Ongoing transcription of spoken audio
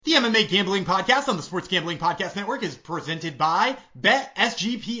The MMA Gambling Podcast on the Sports Gambling Podcast Network is presented by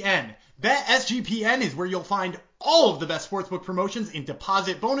BetSGPN. BetSGPN is where you'll find all of the best sportsbook promotions and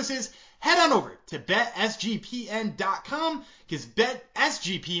deposit bonuses. Head on over to BetSGPN.com because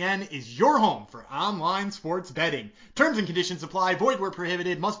BetSGPN is your home for online sports betting. Terms and conditions apply. Void where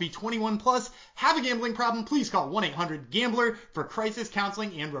prohibited. Must be 21 plus. Have a gambling problem? Please call 1-800-GAMBLER for crisis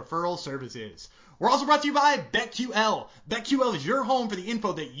counseling and referral services. We're also brought to you by BetQL. BetQL is your home for the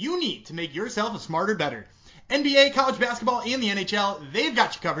info that you need to make yourself a smarter better. NBA, college basketball, and the NHL, they've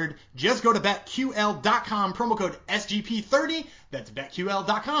got you covered. Just go to BetQL.com, promo code SGP30. That's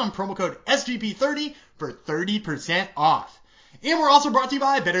BetQL.com, promo code SGP30 for 30% off. And we're also brought to you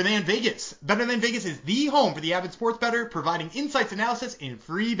by Better Than Vegas. Better Than Vegas is the home for the avid sports bettor, providing insights, analysis, and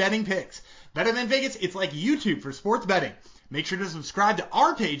free betting picks. Better Than Vegas, it's like YouTube for sports betting. Make sure to subscribe to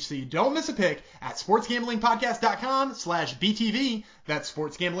our page so you don't miss a pick at sportsgamblingpodcast.com/BTV. That's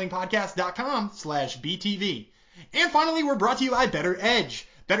sportsgamblingpodcast.com/BTV. And finally, we're brought to you by Better Edge.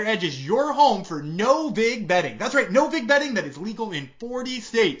 Better Edge is your home for no vig betting. That's right, no vig betting that is legal in 40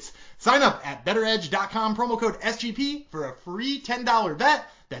 states. Sign up at betteredge.com, promo code SGP for a free $10 bet.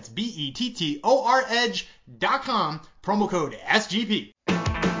 That's BETTOR edge.com, promo code SGP.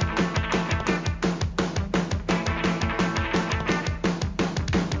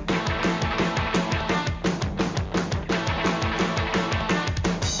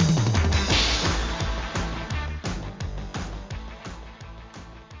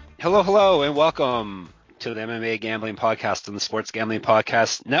 Hello, and welcome to the MMA Gambling Podcast on the Sports Gambling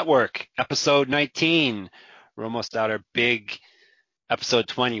Podcast Network, episode 19. We're almost at our big episode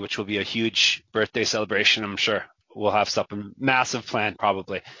 20, which will be a huge birthday celebration. I'm sure we'll have something massive planned,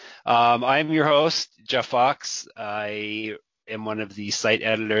 probably. I'm your host, Jeff Fox. I am one of the site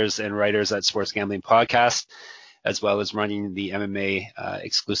editors and writers at Sports Gambling Podcast, as well as running the MMA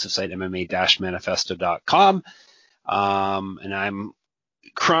exclusive site, MMA-manifesto.com. And I'm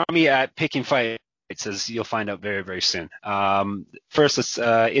crummy at picking fights, as you'll find out very, very soon. First, let's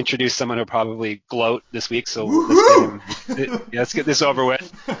introduce someone who'll probably gloat this week. So let's get this over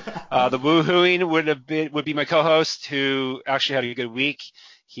with. The woohooing would be my co-host, who actually had a good week.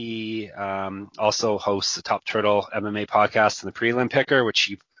 He also hosts the Top Turtle MMA podcast and the Prelim Picker, which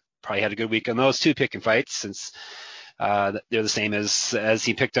you probably had a good week on those two picking fights, since they're the same as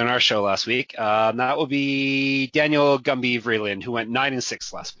he picked on our show last week. That will be Daniel Gumby Vreeland, who went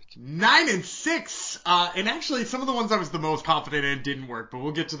 9-6 last week. 9-6, and actually some of the ones I was the most confident in didn't work, but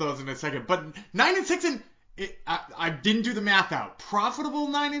we'll get to those in a second. But 9-6, and I didn't do the math out. Profitable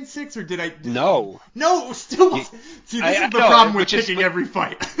 9-6, or did I? No, still. See, this is the problem with picking every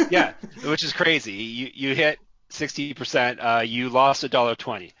fight. Yeah, which is crazy. You hit 60%. You lost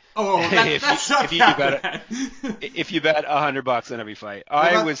 $1.20. Oh, that's not bad. If you bet $100 on every fight,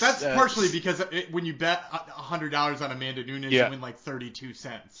 that's partially because when you bet $100 on Amanda Nunes, you win like 32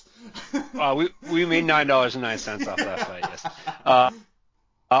 cents. We made $9.09 off that fight. Yes.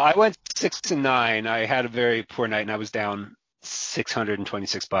 I went 6-9. I had a very poor night, and I was down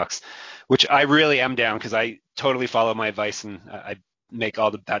 $626, which I really am down because I totally follow my advice, and I make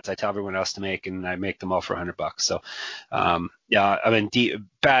all the bets I tell everyone else to make, and I make them all for $100. So, I'm in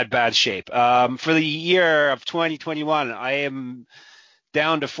bad shape. For the year of 2021, I am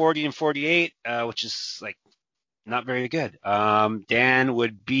down to 40-48, which is like not very good. Dan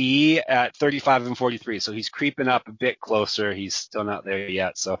would be at 35-43, so he's creeping up a bit closer. He's still not there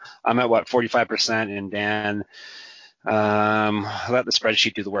yet. So I'm at 45%, and Dan, let the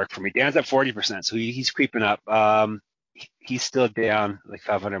spreadsheet do the work for me. Dan's at 40%, so he's creeping up. He's still down like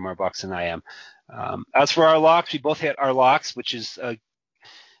 $500 more than I am. As for our locks, we both hit our locks, which is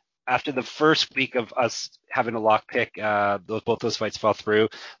after the first week of us having a lock pick, both those fights fell through.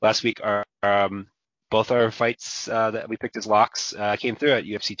 Last week, both our fights that we picked as locks came through at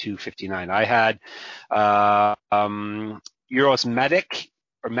UFC 259. I had Euros Medic,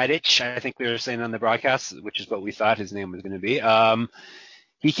 or Medic, I think they were saying on the broadcast, which is what we thought his name was going to be.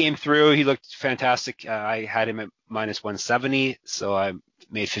 He came through. He looked fantastic. I had him at -170, so I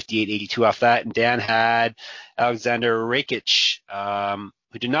made 58.82 off that. And Dan had Alexander Rakic,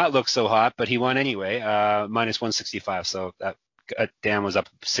 who did not look so hot, but he won anyway, -165. So that Dan was up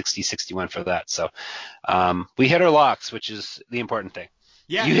 60-61 for that. So we hit our locks, which is the important thing.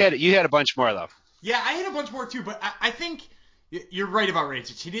 Yeah. You had a bunch more though. Yeah, I had a bunch more too, but I think you're right about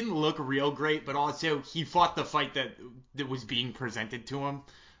Rakic. He didn't look real great, but also he fought the fight that was being presented to him.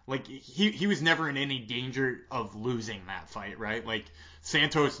 Like, he was never in any danger of losing that fight, right? Like,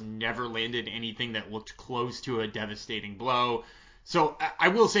 Santos never landed anything that looked close to a devastating blow. So I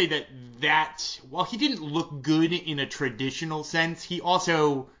will say that while he didn't look good in a traditional sense, he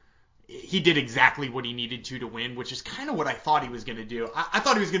also he did exactly what he needed to win, which is kind of what I thought he was going to do. I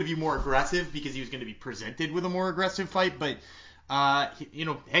thought he was going to be more aggressive because he was going to be presented with a more aggressive fight, but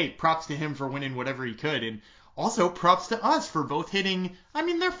hey, props to him for winning whatever he could, and also props to us for both hitting, I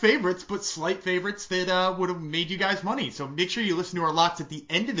mean, they're favorites, but slight favorites that would have made you guys money. So make sure you listen to our locks at the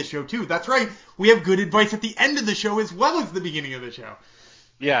end of the show, too. That's right. We have good advice at the end of the show as well as the beginning of the show.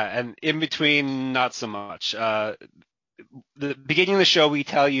 Yeah, and in between, not so much. The beginning of the show, we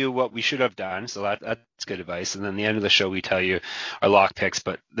tell you what we should have done, so that's good advice. And then the end of the show, we tell you our lock picks,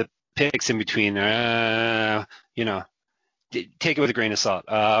 but the picks in between, take it with a grain of salt.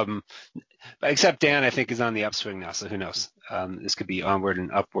 Except Dan, I think, is on the upswing now, so who knows? This could be onward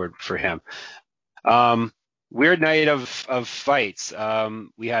and upward for him. Weird night of fights.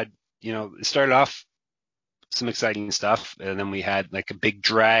 We had, it started off some exciting stuff, and then we had like a big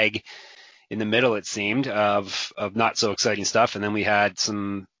drag in the middle, it seemed, of not so exciting stuff, and then we had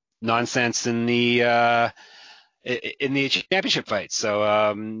some nonsense in the championship fight.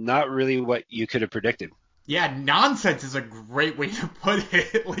 So not really what you could have predicted. Yeah, nonsense is a great way to put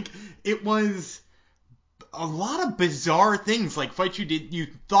it. Like, it was a lot of bizarre things, like fights you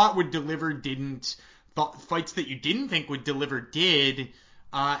thought would deliver didn't, fights that you didn't think would deliver did,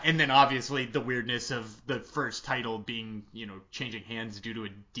 and then obviously the weirdness of the first title being, changing hands due to a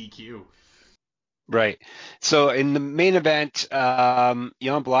DQ. Right. So in the main event, Jan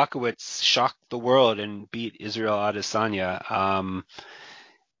Blachowicz shocked the world and beat Israel Adesanya.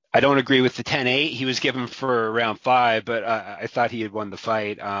 I don't agree with the 10-8 he was given for round 5, but I thought he had won the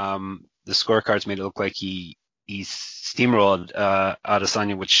fight. The scorecards made it look like he steamrolled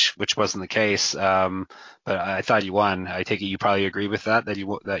Adesanya, which wasn't the case. But I thought he won. I take it you probably agree with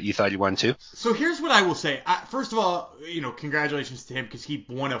that you thought he won too. So here's what I will say. First of all, congratulations to him because he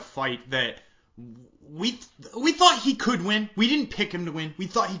won a fight that we thought he could win. We didn't pick him to win. We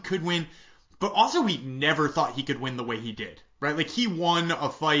thought he could win, but also we never thought he could win the way he did. Right? Like, he won a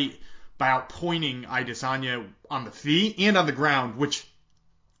fight by outpointing Adesanya on the feet and on the ground, which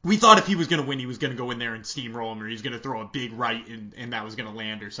we thought if he was going to win, he was going to go in there and steamroll him, or he's going to throw a big right and that was going to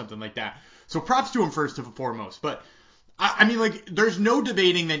land or something like that. So props to him first and foremost. But, I mean, like, there's no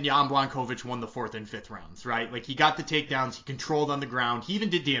debating that Jan Blachowicz won the 4th and 5th rounds, right? Like, he got the takedowns, he controlled on the ground, he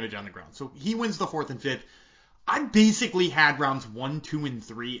even did damage on the ground. So he wins the 4th and 5th. I basically had rounds 1, 2, and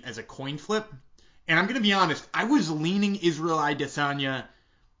 3 as a coin flip. And I'm going to be honest, I was leaning Israel Adesanya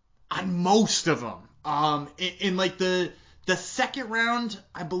on most of them. In like the second round,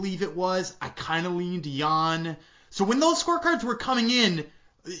 I believe it was, I kind of leaned Jan. So when those scorecards were coming in,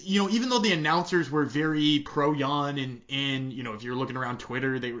 even though the announcers were very pro Jan and if you're looking around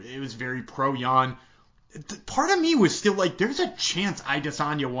Twitter, it was very pro Jan. Part of me was still like, there's a chance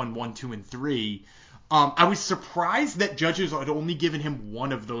Adesanya won 1, 2, and 3. I was surprised that judges had only given him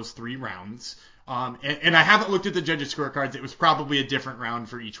one of those 3 rounds. And I haven't looked at the judges' scorecards. It was probably a different round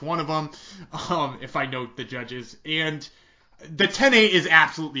for each one of them, if I note the judges. And the 10-8 is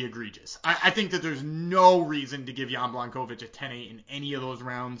absolutely egregious. I think that there's no reason to give Jan Blachowicz a 10-8 in any of those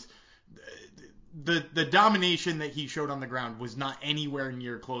rounds. The domination that he showed on the ground was not anywhere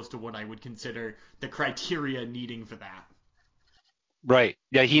near close to what I would consider the criteria needing for that. Right.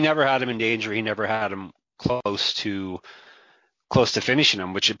 Yeah, he never had him in danger. He never had him close to finishing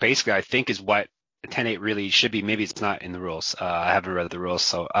him, which basically I think is what 10-8 really should be. Maybe it's not in the rules. I haven't read the rules,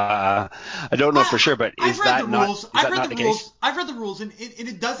 so I don't know for sure. But is that not the case? I've read the rules, and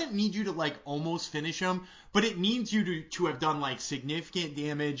it doesn't need you to like almost finish them, but it needs you to have done like significant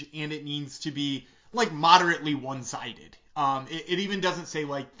damage, and it needs to be like moderately one-sided. It even doesn't say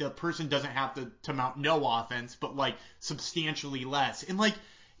like the person doesn't have to mount no offense, but like substantially less. And like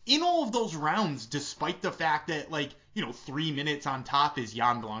in all of those rounds, despite the fact that 3 minutes on top is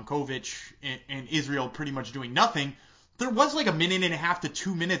Jan Blachowicz and Israel pretty much doing nothing, there was like a minute and a half to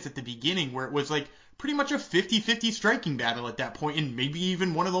 2 minutes at the beginning where it was like pretty much a 50-50 striking battle at that point, and maybe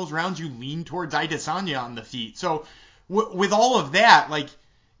even one of those rounds you lean towards Adesanya on the feet. So with all of that,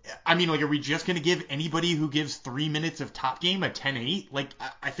 are we just going to give anybody who gives 3 minutes of top game a 10-8?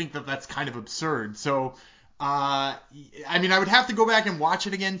 I think that's kind of absurd. So I would have to go back and watch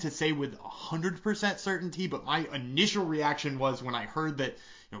it again to say with 100% certainty, but my initial reaction was when I heard that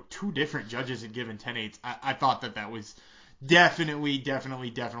 2 different judges had given 10-8s, I thought that was definitely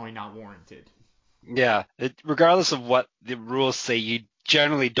not warranted. Yeah, regardless of what the rules say, you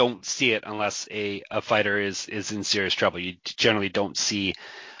generally don't see it unless a fighter is in serious trouble. You generally don't see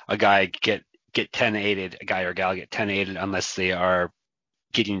a guy get 10-8'd, a guy or gal get 10-8'd unless they are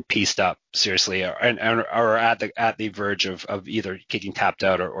getting pieced up seriously or at the verge of either getting tapped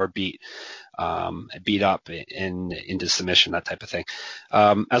out or beat. beat up into submission, that type of thing.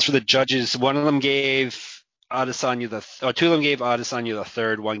 As for the judges, one of them gave Adesanya two of them gave Adesanya the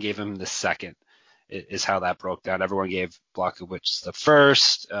third, one gave him the second. Is how that broke down. Everyone gave Blachowicz the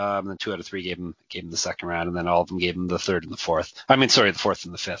first, then 2 out of 3 gave him the second round, and then all of them gave him the third and the fourth. The fourth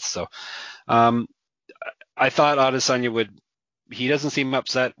and the fifth. So I thought Adesanya he doesn't seem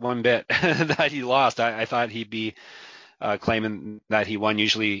upset one bit that he lost. I thought he'd be claiming that he won.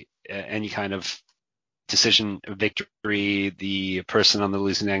 Usually any kind of decision victory, the person on the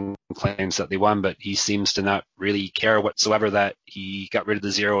losing end claims that they won, but he seems to not really care whatsoever that he got rid of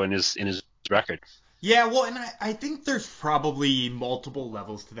the 0 in his record. Yeah, well, and I think there's probably multiple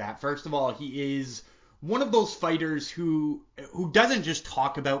levels to that. First of all, he is one of those fighters who doesn't just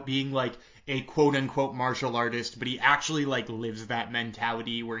talk about being like a quote-unquote martial artist, but he actually like lives that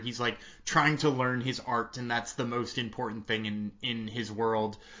mentality where he's like trying to learn his art, and that's the most important thing in his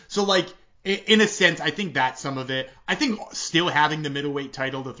world. So like, in a sense, I think that's some of it. I think still having the middleweight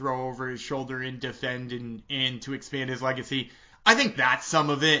title to throw over his shoulder and defend and to expand his legacy, I think that's some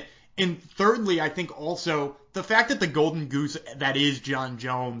of it. And thirdly, I think also the fact that the golden goose that is Jon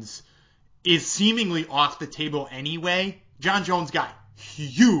Jones is seemingly off the table anyway. Jon Jones got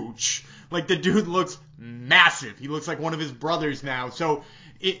huge. Like, the dude looks massive. He looks like one of his brothers now. So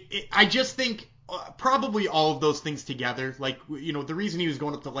I just think probably all of those things together. Like, you know, the reason he was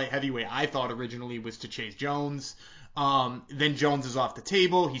going up to light heavyweight, I thought originally was to chase Jones. Then Jones is off the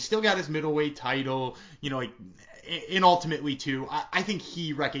table. He's still got his middleweight title. You know, like, and ultimately too, I think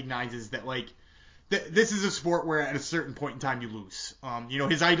he recognizes that like this is a sport where at a certain point in time you lose. You know,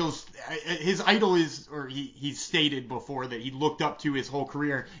 his idol is, or he's stated before that he looked up to his whole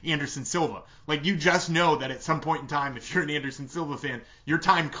career Anderson Silva. Like, you just know that at some point in time, if you're an Anderson Silva fan, your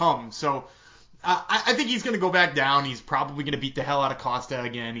time comes. So I think he's going to go back down. He's probably going to beat the hell out of Costa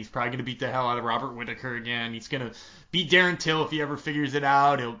again. He's probably going to beat the hell out of Robert Whittaker again. He's going to beat Darren Till if he ever figures it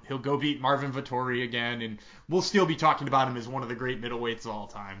out. He'll go beat Marvin Vettori again, and we'll still be talking about him as one of the great middleweights of all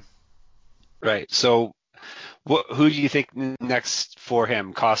time. Right. So who do you think next for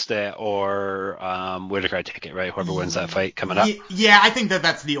him, Costa or Whittaker? I take it, right? Whoever wins that fight coming up. Yeah, I think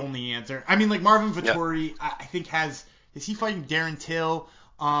that's the only answer. I mean, like, Marvin Vettori, I think is he fighting Darren Till?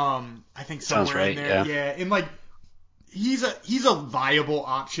 I think somewhere right, in there. Yeah. And like, he's a viable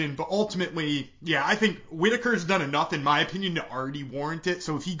option, but ultimately, yeah, I think Whittaker's done enough, in my opinion, to already warrant it.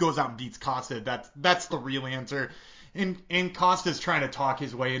 So if he goes out and beats Costa, that's the real answer. And Costa's trying to talk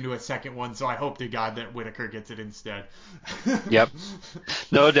his way into a second one, so I hope to God that Whittaker gets it instead. Yep,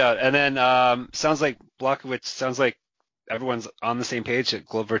 no doubt. And then sounds like everyone's on the same page that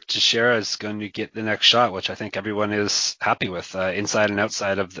Glover Teixeira is going to get the next shot, which I think everyone is happy with, inside and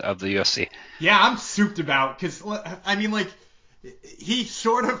outside of the UFC. Yeah, I'm souped about, because, I mean, like, he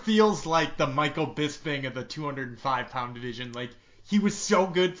sort of feels like the Michael Bisping of the 205-pound division. Like, he was so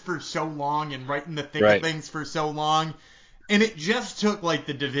good for so long and right in the thick of things for so long. And it just took, like,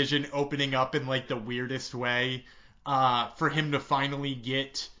 the division opening up in, like, the weirdest way for him to finally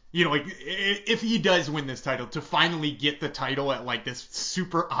get... You know, like, if he does win this title, to finally get the title at, like, this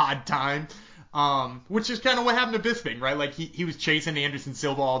super odd time, which is kind of what happened to Bisping, right? Like, he was chasing Anderson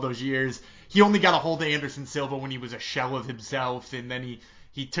Silva all those years. He only got a hold of Anderson Silva when he was a shell of himself, and then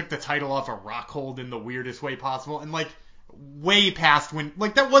he took the title off a Rockhold in the weirdest way possible, and, like, way past when,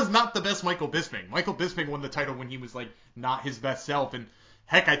 like, that was not the best Michael Bisping. Michael Bisping won the title when he was, like, not his best self, and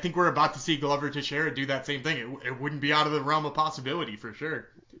heck, I think we're about to see Glover Teixeira do that same thing. It wouldn't be out of the realm of possibility, for sure.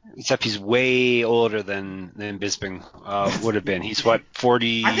 Except he's way older than Bisping would have been. He's what,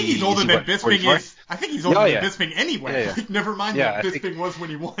 40? I think he's older than Bisping 44? is. I think he's older than Bisping anyway. Yeah. Like, never mind what Bisping was when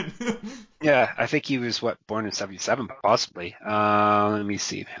he won. Yeah, I think he was born in 77, possibly. Let me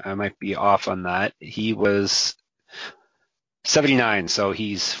see. I might be off on that. He was 79, so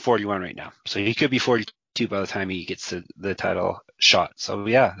he's 41 right now. So he could be 42 by the time he gets the title shot. So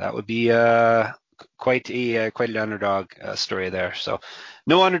yeah, that would be quite an underdog story there. So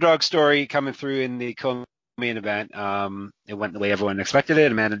no underdog story coming through in the co-main event. It went the way everyone expected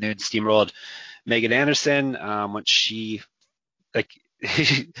it. Amanda Nunes steamrolled Megan Anderson. Once she, like,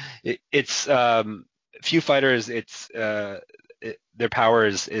 it's few fighters. Their power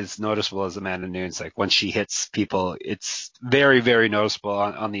is noticeable as Amanda Nunes. Like, when she hits people, it's very, very noticeable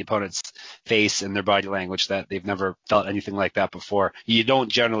on the opponent's face and their body language that they've never felt anything like that before. You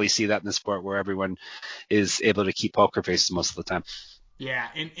don't generally see that in the sport where everyone is able to keep poker faces most of the time. Yeah,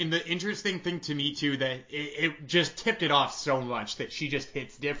 and the interesting thing to me, too, that it just tipped it off so much that she just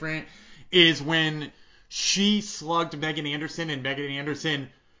hits different, is when she slugged Megan Anderson, and Megan Anderson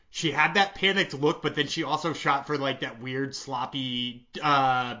she had that panicked look, but then she also shot for like that weird sloppy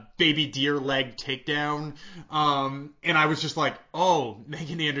baby deer leg takedown. And I was just like, oh,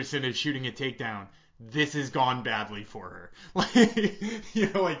 Megan Anderson is shooting a takedown. This has gone badly for her.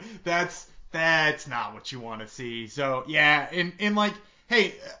 Like, like that's not what you want to see. So yeah, and like,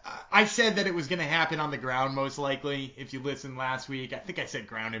 hey, I said that it was going to happen on the ground most likely. If you listened last week, I think I said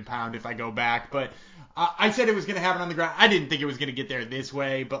ground and pound if I go back, but I said it was going to happen on the ground. I didn't think it was going to get there this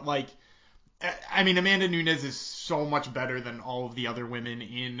way, but like, I mean, Amanda Nunes is so much better than all of the other women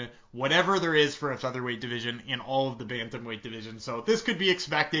in whatever there is for a featherweight division in all of the bantamweight division. So this could be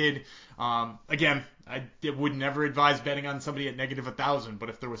expected. Again, I would never advise betting on somebody at -1,000, but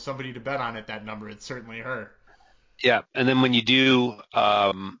if there was somebody to bet on at that number, it's certainly her. Yeah, and then when you do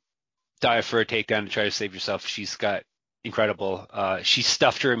dive for a takedown to try to save yourself, she's got incredible. She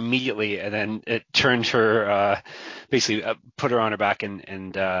stuffed her immediately, and then it turned her, basically put her on her back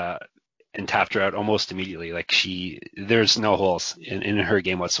and tapped her out almost immediately. Like there's no holes in her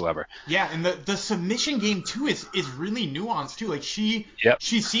game whatsoever. Yeah, and the submission game too is really nuanced too. Like she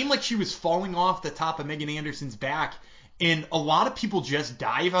seemed like she was falling off the top of Megan Anderson's back, and a lot of people just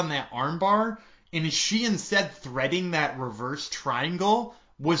dive on that armbar. And she instead threading that reverse triangle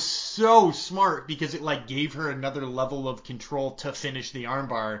was so smart because it like gave her another level of control to finish the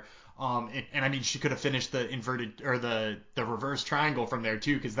armbar. And I mean, she could have finished the inverted or the reverse triangle from there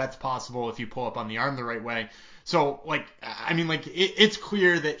too, because that's possible if you pull up on the arm the right way. So like, I mean, like it's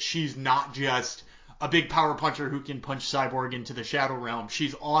clear that she's not just a big power puncher who can punch Cyborg into the shadow realm.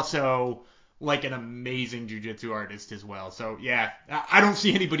 She's also like an amazing jiu-jitsu artist as well. So yeah, I don't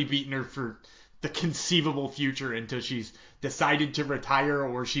see anybody beating her for the conceivable future until she's decided to retire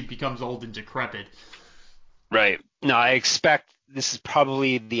or she becomes old and decrepit. Right. No, I expect this is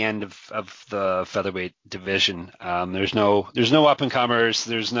probably the end of the featherweight division. There's no up and comers.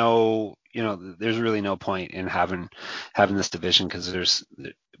 There's really no point in having this division because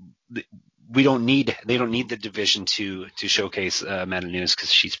they don't need the division to showcase Amanda Nunes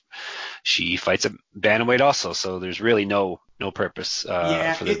because she fights a bantamweight also. So there's really no purpose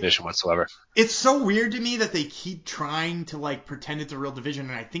for the division whatsoever. It's so weird to me that they keep trying to like pretend it's a real division,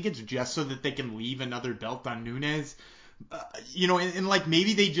 and I think it's just so that they can leave another belt on Nunes. And like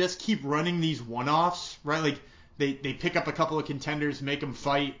maybe they just keep running these one-offs, right? Like they pick up a couple of contenders, make them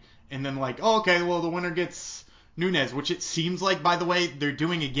fight, and then like, oh, okay, well the winner gets Nunes, which it seems like, by the way, they're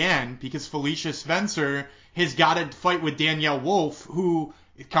doing again because Felicia Spencer has got to fight with Danielle Wolf, who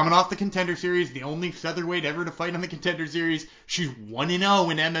is coming off the Contender Series, the only featherweight ever to fight on the Contender Series. She's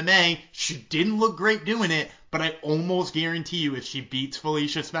 1-0 in MMA. She didn't look great doing it, but I almost guarantee you if she beats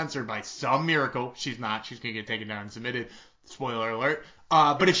Felicia Spencer by some miracle, she's not. She's going to get taken down and submitted. Spoiler alert.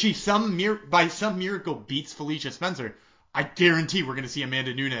 But if she by some miracle beats Felicia Spencer, I guarantee we're going to see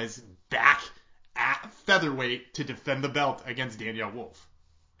Amanda Nunes back at featherweight to defend the belt against Danielle Wolf.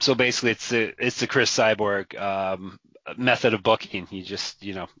 So basically, it's the Chris Cyborg method of booking. You just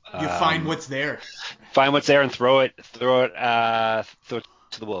you find what's there, and throw it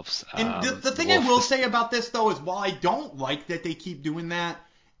to the wolves. And the thing I will say about this though is while I don't like that they keep doing that,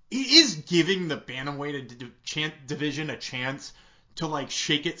 it is giving the bantamweight division a chance to like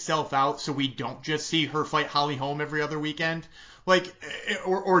shake itself out, so we don't just see her fight Holly Holm every other weekend. Like,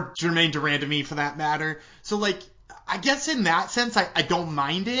 or Jermaine Durandamy for that matter. So, like, I guess in that sense, I don't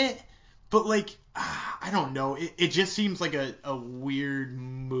mind it. But, like, I don't know. It just seems like a weird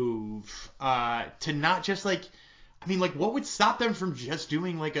move to not just, like, I mean, like, what would stop them from just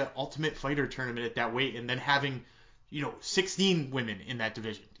doing, like, an Ultimate Fighter tournament at that weight and then having, 16 women in that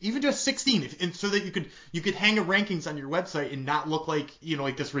division? Even just 16, and so that you could hang a rankings on your website and not look like,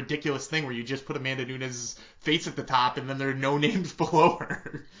 like this ridiculous thing where you just put Amanda Nunes' face at the top and then there are no names below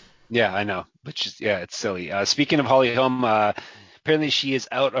her. Yeah, I know. It's silly. Speaking of Holly Holm, apparently she is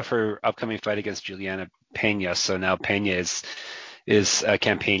out of her upcoming fight against Juliana Pena. So now Pena is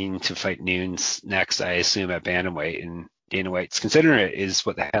campaigning to fight Nunes next, I assume, at bantamweight, and Dana White's considering it, is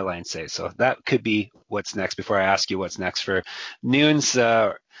what the headlines say. So that could be what's next. Before I ask you what's next for Nunes,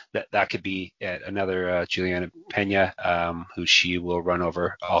 that could be another Juliana Pena, who she will run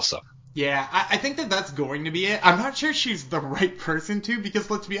over also. Yeah, I think that's going to be it. I'm not sure she's the right person to, because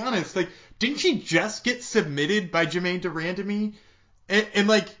let's be honest, like, didn't she just get submitted by Jermaine Durandamy? And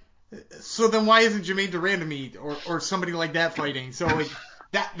like, so then why isn't Jermaine Durandamy or somebody like that fighting? So like,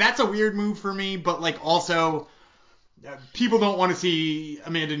 that's a weird move for me, but like also, people don't want to see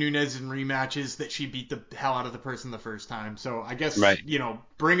Amanda Nunes in rematches that she beat the hell out of the person the first time. So I guess, right.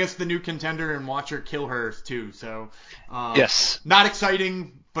 Bring us the new contender and watch her kill her too. So, yes, not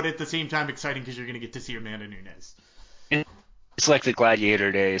exciting, but at the same time exciting because you're going to get to see Amanda Nunes. It's like the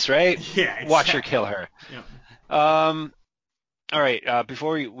gladiator days, right? Yeah, exactly. Watch her kill her. Yeah. All right.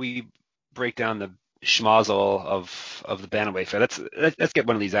 Before we break down the schmozzle of the bantamweight fight, let's get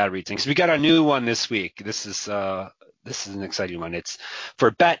one of these ad reads because we got our new one this week. This is an exciting one. It's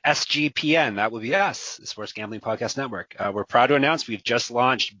for Bet SGPN. That would be us, the Sports Gambling Podcast Network. We're proud to announce we've just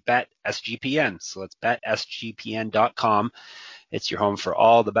launched Bet SGPN. So it's betsgpn.com. It's your home for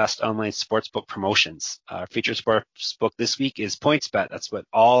all the best online sportsbook promotions. Our featured sportsbook this week is PointsBet. That's what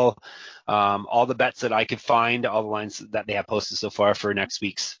all the bets that I could find, all the lines that they have posted so far for next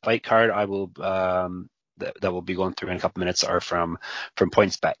week's fight card. I will that will be going through in a couple minutes are from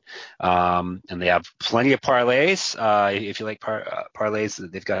PointsBet, and they have plenty of parlays. If you like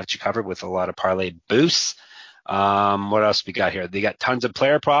parlays, they've got you covered with a lot of parlay boosts. What else we got here? They got tons of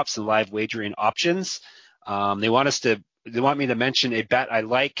player props and live wagering options. They want me to mention a bet I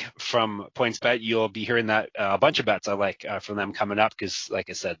like from PointsBet. You'll be hearing that a bunch of bets I like from them coming up because, like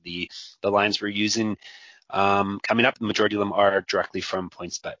I said, the lines we're using coming up, the majority of them are directly from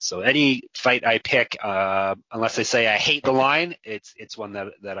PointsBet. So any fight I pick, unless I say I hate the line, it's one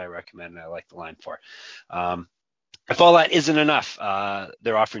that I recommend and I like the line for. If all that isn't enough,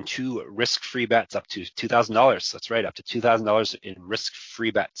 they're offering 2 risk-free bets up to $2,000. That's right, up to $2,000 in risk-free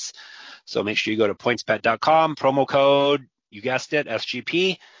bets. So make sure you go to pointsbet.com, promo code, you guessed it,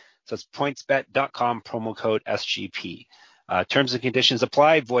 SGP. So it's pointsbet.com, promo code SGP. Terms and conditions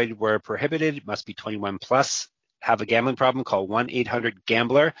apply. Void where prohibited. Must be 21 plus. Have a gambling problem? Call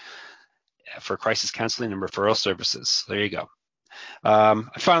 1-800-GAMBLER for crisis counseling and referral services. There you go. I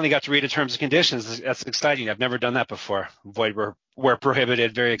finally got to read the terms and conditions. That's exciting. I've never done that before. Void where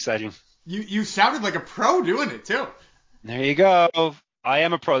prohibited. Very exciting. You sounded like a pro doing it too. There you go. I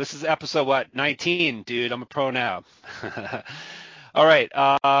am a pro. This is episode 19, dude. I'm a pro now. All right.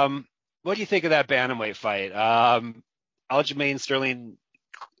 What do you think of that bantamweight fight? Aljamain Sterling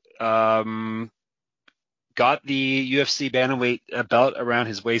got the UFC bantamweight belt around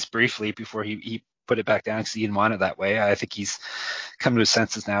his waist briefly before he put it back down because he didn't want it that way. I think he's come to his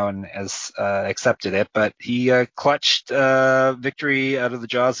senses now and has accepted it. But he clutched victory out of the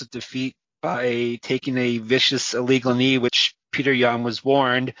jaws of defeat by taking a vicious illegal knee, which Peter Yan was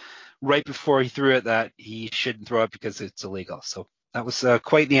warned right before he threw it that he shouldn't throw it because it's illegal. So that was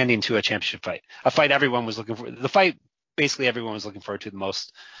quite the ending to a championship fight. A fight everyone was looking for. The fight basically everyone was looking forward to the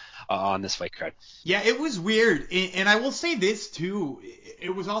most on this fight card. Yeah, it was weird. And I will say this too.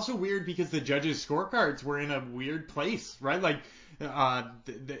 It was also weird because the judges' scorecards were in a weird place, right? Like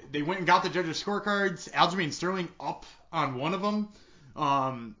they went and got the judges' scorecards. Aljamain Sterling up on one of them.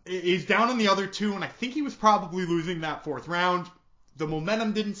 He's down on the other 2, and I think he was probably losing that 4th round. The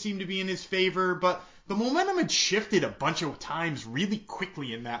momentum didn't seem to be in his favor, but the momentum had shifted a bunch of times really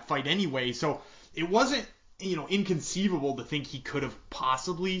quickly in that fight anyway, so it wasn't, inconceivable to think he could have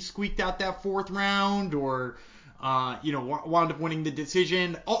possibly squeaked out that 4th round or, wound up winning the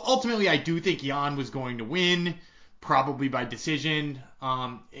decision. Ultimately, I do think Yan was going to win, probably by decision.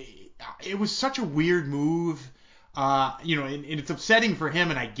 It was such a weird move. And it's upsetting for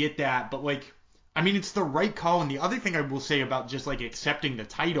him, and I get that, but it's the right call. And the other thing I will say about just accepting the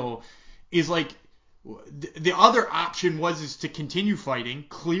title is the other option is to continue fighting,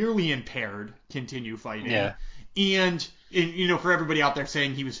 clearly impaired, continue fighting. Yeah. And for everybody out there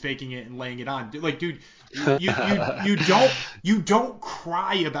saying he was faking it and laying it on, dude, you don't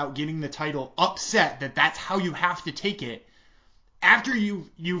cry about getting the title upset that that's how you have to take it. After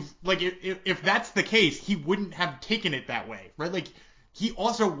if that's the case, he wouldn't have taken it that way, right? He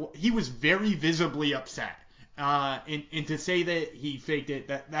was very visibly upset, and to say that he faked it,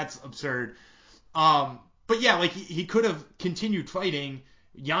 that's absurd. But yeah, he could have continued fighting.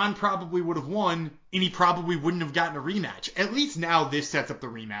 Yan probably would have won, and he probably wouldn't have gotten a rematch. At least now this sets up the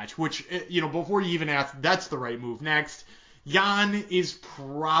rematch, which before you even ask, that's the right move. Next, Yan is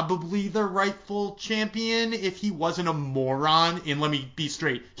probably the rightful champion if he wasn't a moron. And let me be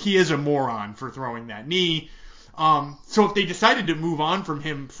straight, he is a moron for throwing that knee. So if they decided to move on from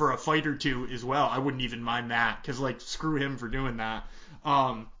him for a fight or 2 as well, I wouldn't even mind that, because screw him for doing that.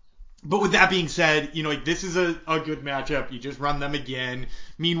 But with that being said, this is a good matchup. You just run them again.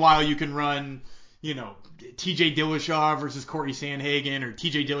 Meanwhile, you can run, TJ Dillashaw versus Corey Sandhagen, or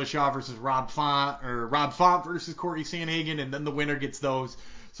TJ Dillashaw versus Rob Font, or Rob Font versus Corey Sandhagen, and then the winner gets those.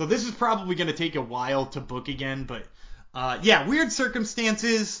 So this is probably going to take a while to book again, but weird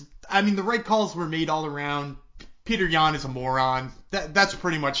circumstances. The right calls were made all around. Peter Yan is a moron. That's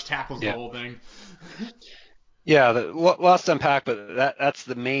pretty much tackles the whole thing. Yeah, lots to unpack, but that's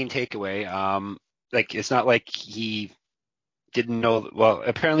the main takeaway. It's not like he didn't know. Well,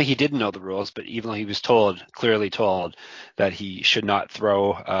 apparently he didn't know the rules, but even though he was clearly told that he should not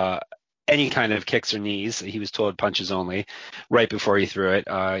throw any kind of kicks or knees, he was told punches only right before he threw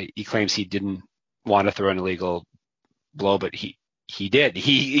it. He claims he didn't want to throw an illegal blow, but he did.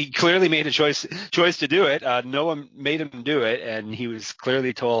 He clearly made a choice to do it. No one made him do it, and he was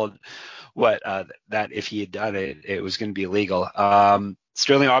clearly told that if he had done it, it was going to be illegal.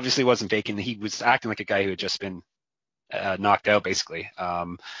 Sterling obviously wasn't faking. He was acting like a guy who had just been knocked out, basically.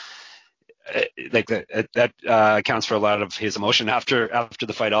 Like that accounts for a lot of his emotion after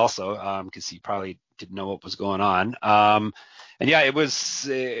the fight, also, because he probably didn't know what was going on. And yeah, it was.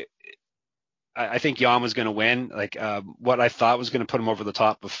 I think Jan was going to win. Like what I thought was going to put him over the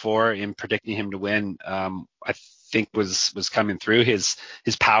top before in predicting him to win, I think was coming through. His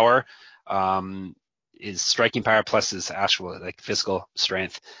power, his striking power, plus his actual like physical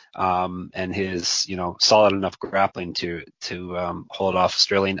strength, and his solid enough grappling to hold off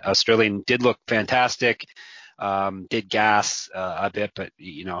Sterling. Sterling did look fantastic. Did gas a bit, but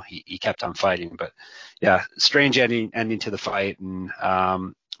he kept on fighting. But yeah, strange ending to the fight, and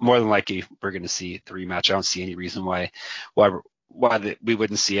more than likely we're going to see the rematch. I don't see any reason why we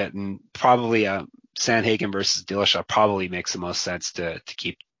wouldn't see it, and probably Sandhagen versus Dillashaw probably makes the most sense to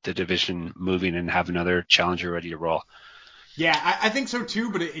keep the division moving and have another challenger ready to roll. Yeah, I think so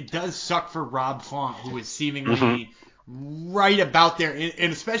too, but it does suck for Rob Font, who is seemingly right about there,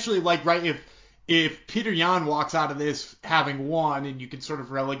 and especially if Peter Yan walks out of this having won, and you can sort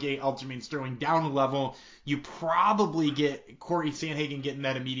of relegate Aljamain Sterling down a level, you probably get Corey Sandhagen getting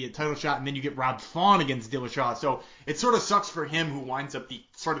that immediate title shot, and then you get Rob Font against Dillashaw. So it sort of sucks for him, who winds up the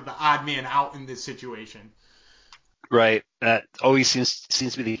odd man out in this situation. Right. That always seems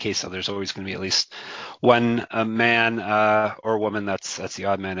to be the case. So there's always going to be at least one man or woman that's the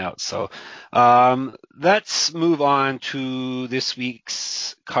odd man out. So let's move on to this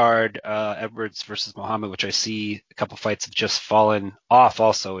week's card, Edwards versus Muhammad, which I see a couple fights have just fallen off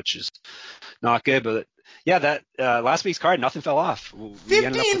also, which is not good. But yeah, that last week's card, nothing fell off.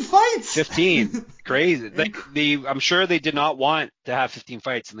 15 fights. 15. Crazy. Like I'm sure they did not want to have 15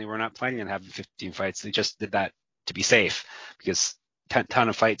 fights, and they were not planning on having 15 fights. They just did that to be safe, because ton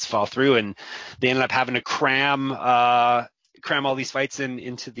of fights fall through, and they ended up having to cram all these fights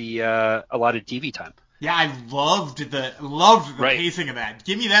into the allotted TV time. Yeah, I loved the right. Pacing of that.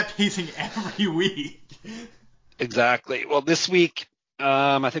 Give me that pacing every week. Exactly. Well, this week,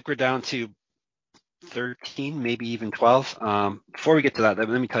 I think we're down to 13, maybe even 12. Before we get to that, let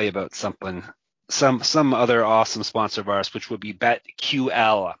me tell you about something, some other awesome sponsor of ours, which would be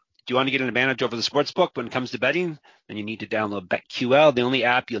BetQL. Do you want to get an advantage over the sportsbook when it comes to betting? Then you need to download BetQL, the only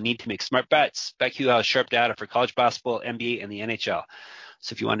app you'll need to make smart bets. BetQL has sharp data for college basketball, NBA, and the NHL.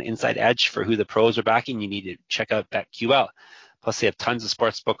 So if you want an inside edge for who the pros are backing, you need to check out BetQL. Plus, they have tons of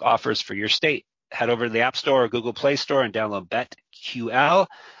sportsbook offers for your state. Head over to the App Store or Google Play Store and download BetQL.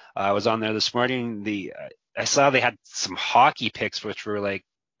 I was on there this morning. I saw they had some hockey picks, which were like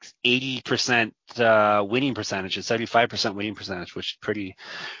 80% winning percentage and 75% winning percentage, which is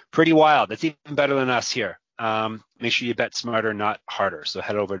pretty wild. That's even better than us here. Make sure you bet smarter, not harder. So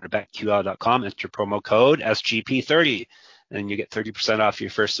head over to betql.com, enter promo code SGP30, and you get 30% off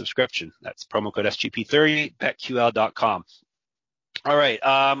your first subscription. That's promo code SGP30, betql.com. All right.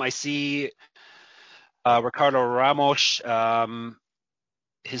 I see Ricardo Ramos.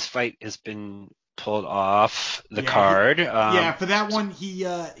 His fight has been pulled off the card. For that one,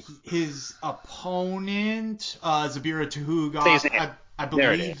 his opponent, Zabira Tukhugov, I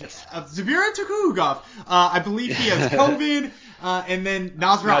believe, Zabira Tukhugov, I believe he has COVID, and then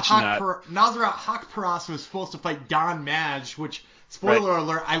Nasrat Haqparast was supposed to fight Don Madge, which, spoiler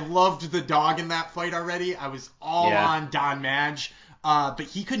alert, I loved the dog in that fight already. I was all on Don Madge. But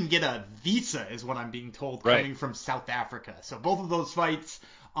he couldn't get a visa, is what I'm being told, coming from South Africa. So both of those fights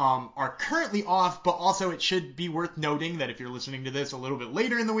are currently off, but also it should be worth noting that if you're listening to this a little bit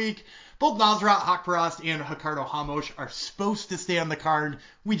later in the week, both Nasrat Haqparast and Ricardo Ramos are supposed to stay on the card.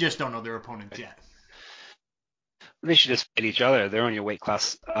 We just don't know their opponents yet. They should just fight each other. They're only a weight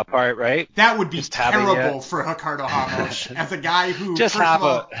class apart, right? That would be terrible for Ricardo Ramos as a guy who,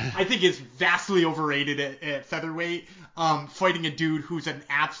 I think is vastly overrated at featherweight. Fighting a dude who's an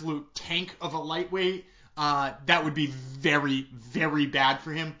absolute tank of a lightweight, that would be very, very bad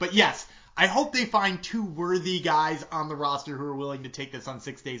for him. But yes, I hope they find two worthy guys on the roster who are willing to take this on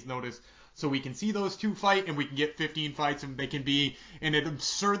 6 days' notice, so we can see those two fight and we can get 15 fights, and they can be in an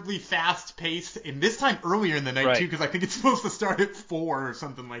absurdly fast pace, and this time earlier in the night too, because I think it's supposed to start at 4 or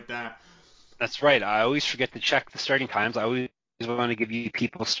something like that. That's right. I always forget to check the starting times. I always want to give you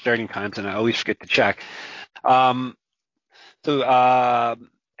people starting times, and I always forget to check. So,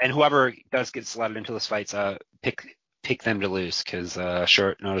 and whoever does get slotted into those fights, pick them to lose, because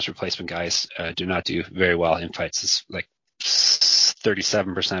short notice replacement guys do not do very well in fights. It's like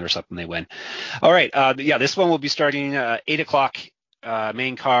 37% or something they win. All right. This one will be starting 8 o'clock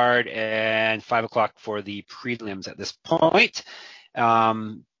main card and 5 o'clock for the prelims at this point.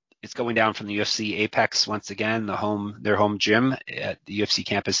 It's going down from the UFC Apex once again, their home gym at the UFC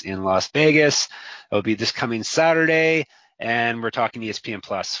campus in Las Vegas. It will be this coming Saturday, and we're talking ESPN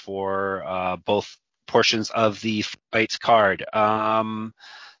Plus for both portions of the fights card.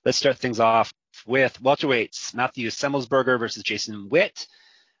 Let's start things off with welterweights. Matthew Semelsberger versus Jason Witt.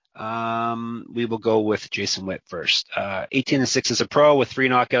 We will go with Jason Witt first. 18-6 as a pro with 3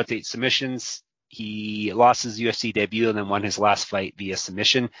 knockouts, 8 submissions. He lost his UFC debut and then won his last fight via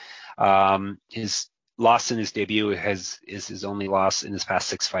submission. His loss in his debut is his only loss in his past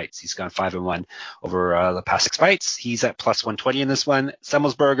 6 fights. He's gone 5-1 over the past 6 fights. He's at plus 120 in this one.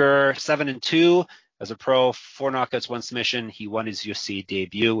 Semelsberger 7-2 as a pro, 4 knockouts, 1 submission. He won his UFC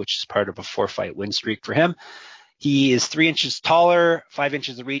debut, which is part of a 4-fight win streak for him. He is 3 inches taller, 5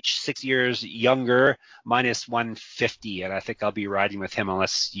 inches of reach, 6 years younger, minus 150. And I think I'll be riding with him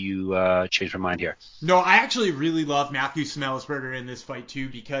unless you change my mind here. No, I actually really love Matthew Semelsberger in this fight too,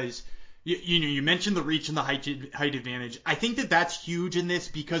 because you mentioned the reach and the height advantage. I think that's huge in this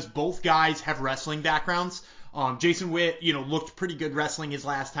because both guys have wrestling backgrounds. Jason Witt, looked pretty good wrestling his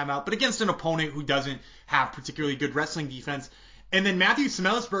last time out, but against an opponent who doesn't have particularly good wrestling defense. And then Matthew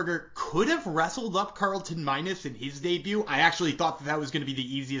Semelsberger could have wrestled up Carlton Minus in his debut. I actually thought that was going to be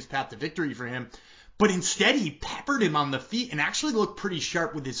the easiest path to victory for him. But instead, he peppered him on the feet and actually looked pretty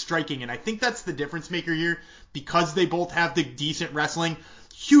sharp with his striking. And I think that's the difference maker here because they both have the decent wrestling.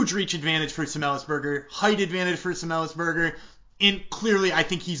 Huge reach advantage for Semelsberger, height advantage for Semelsberger. And clearly, I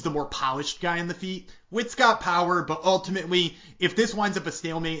think he's the more polished guy on the feet. Witt's got power, but ultimately, if this winds up a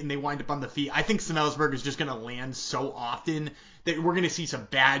stalemate and they wind up on the feet, I think Semelsberger is just going to land so often that we're going to see some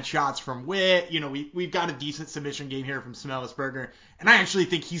bad shots from Witt. We've got a decent submission game here from Semelsberger, and I actually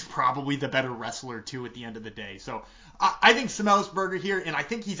think he's probably the better wrestler, too, at the end of the day. So I think Semelsberger here, and I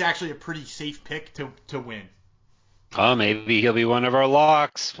think he's actually a pretty safe pick to win. Oh, maybe he'll be one of our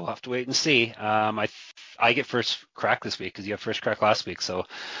locks. We'll have to wait and see. I get first crack this week because you have first crack last week, so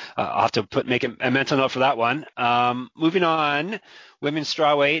I'll have to make a mental note for that one. Moving on, women's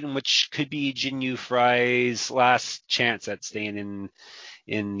strawweight, in which could be Jinh Frey's last chance at staying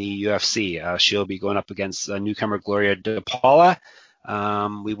in the UFC. She'll be going up against newcomer Gloria DePaula.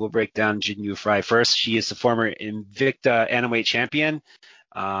 We will break down Jinh Frey first. She is the former Invicta Atomweight champion.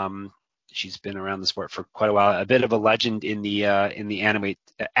 She's been around the sport for quite a while, a bit of a legend in the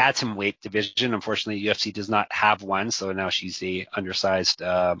atomweight division. Unfortunately, UFC does not have one, so now she's a undersized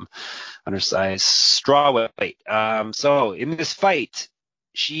strawweight. So in this fight,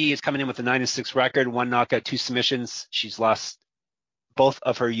 she is coming in with a 9-6 record, 1 knockout, 2 submissions. She's lost both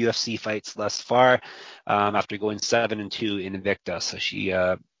of her UFC fights thus far after going 7-2 in Invicta. So she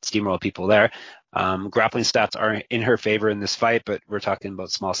steamrolled people there. Grappling stats are in her favor in this fight, but we're talking about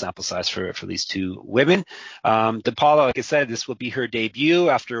small sample size for these 2 women. DePaula, like I said, this will be her debut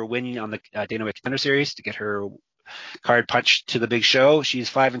after winning on the Dana White Contender Series to get her card punched to the big show. She's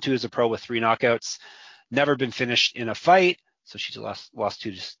 5-2 as a pro with 3 knockouts, never been finished in a fight. So she's lost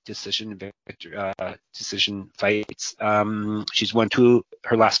 2 decision fights. She's won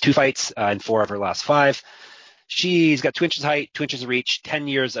her last 2 fights and 4 of her last 5. She's got 2 inches height, 2 inches of reach, 10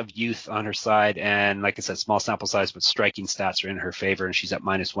 years of youth on her side, and like I said, small sample size, but striking stats are in her favor, and she's at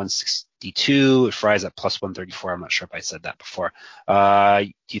minus 162. Frey's at plus 134. I'm not sure if I said that before. Do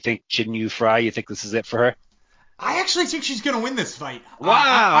you think Jinh Frey, you think this is it for her? I actually think she's going to win this fight.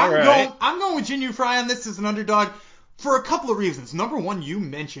 Wow, I'm going with Jinh Frey on this as an underdog. For a couple of reasons. Number one, you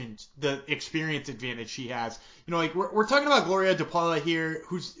mentioned the experience advantage she has. We're talking about Gloria DePaula here,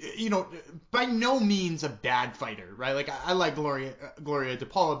 who's, by no means a bad fighter, right? Like, I like Gloria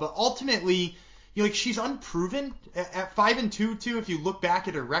DePaula, but ultimately, she's unproven at 5-2, too. If you look back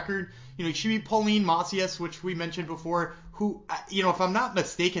at her record, she beat Pauline Macias, which we mentioned before, who, if I'm not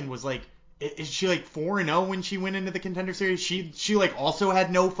mistaken, was is she 4-0 when she went into the Contender Series? She also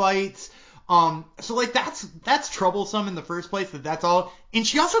had no fights. So that's troublesome in the first place that's all. And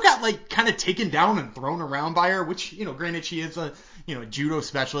she also got kind of taken down and thrown around by her, which, granted she is a judo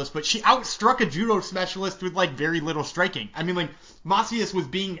specialist, but she outstruck a judo specialist with very little striking. I mean, Macias was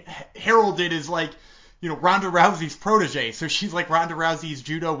being heralded as Ronda Rousey's protege. So she's Ronda Rousey's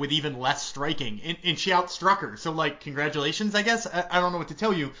judo with even less striking, and she outstruck her. So congratulations, I guess. I don't know what to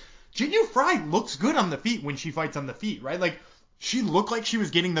tell you. Jinh Frey looks good on the feet when she fights on the feet, right? She looked like she was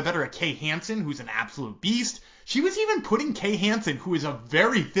getting the better of Kay Hansen, who's an absolute beast. she was even putting Kay Hansen, who is a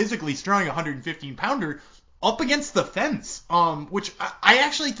very physically strong 115-pounder, up against the fence, which I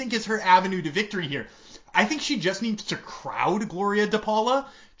actually think is her avenue to victory here. I think she just needs to crowd Gloria DePaula,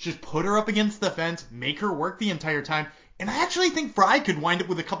 just put her up against the fence, make her work the entire time, and I actually think Fry could wind up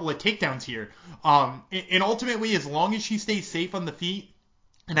with a couple of takedowns here. And ultimately, as long as she stays safe on the feet,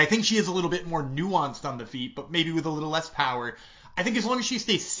 and I think she is a little bit more nuanced on the feet, but maybe with a little less power, I think as long as she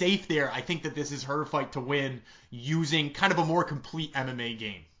stays safe there, I think that this is her fight to win using kind of a more complete MMA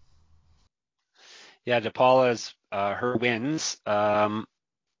game. Yeah, DePaula's her wins.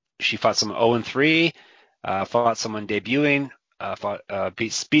 She fought someone 0-3, fought someone debuting,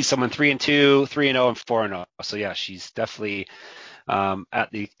 beat someone 3-2, 3-0, and 4-0. So yeah, she's definitely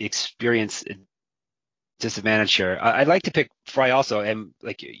at the experience disadvantage here. I'd like to pick Fry also. And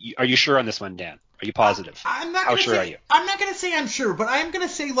like, are you sure on this one, Dan? Are you positive? How sure are you? I'm not gonna say I'm sure, but I'm gonna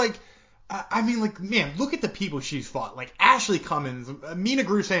say man, look at the people she's fought. Like Ashley Cummins, Mina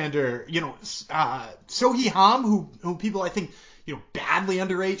Grusander, Sohee Ham, who people I think badly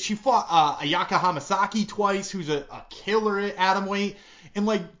underrate. She fought Ayaka Hamasaki twice, who's a killer at atomweight, and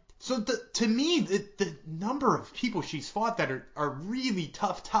to me the number of people she's fought that are really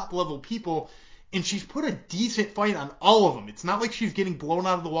tough top level people, and she's put a decent fight on all of them. It's not like she's getting blown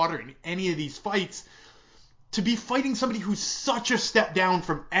out of the water in any of these fights. To be fighting somebody who's such a step down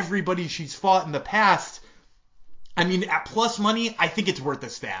from everybody she's fought in the past, I mean, at plus money, I think it's worth a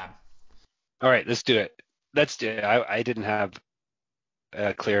stab. All right, let's do it. I didn't have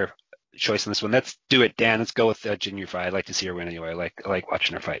a clear choice on this one. Let's do it, Dan. Let's go with Jinh Yu Frey. I'd like to see her win anyway. I like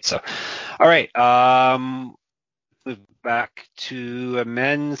watching her fight. So, all right. Move back to a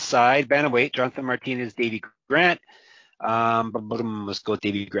men's side, bantamweight. Jonathan Martinez, Davy Grant. Let's go with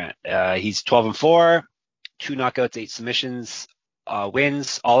Davy Grant. He's 12-4. 2 knockouts, 8 submissions,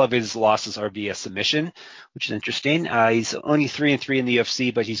 wins. All of his losses are via submission, which is interesting. He's only 3-3 in the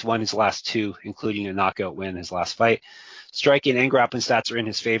UFC, but he's won his last 2, including a knockout win his last fight. Striking and grappling stats are in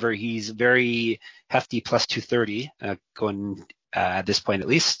his favor. He's very hefty, plus 230, going at this point at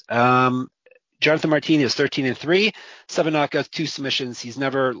least. Jonathan Martinez, 13-3, 7 knockouts, 2 submissions. He's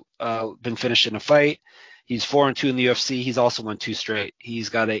never been finished in a fight. He's 4-2 in the UFC. He's also won 2 straight. He's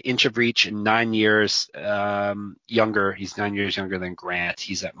got an inch of reach and 9 years younger. He's 9 years younger than Grant.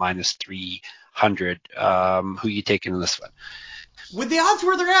 He's at minus 300. Who you taking in this one? With the odds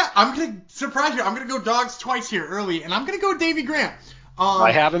where they're at, I'm going to surprise you. I'm going to go dogs twice here early, and I'm going to go Davy Grant.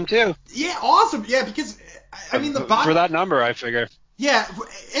 I have him too. Yeah, awesome. Yeah, because, I mean, for that number, I figure. Yeah,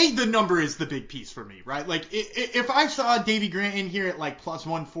 the number is the big piece for me, right? Like, if I saw Davy Grant in here at plus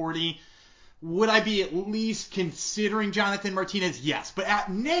 140, would I be at least considering Jonathan Martinez? Yes, but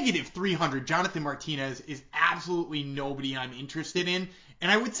at negative 300, Jonathan Martinez is absolutely nobody I'm interested in.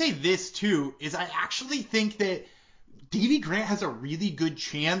 And I would say this, too, is I actually think that Davy Grant has a really good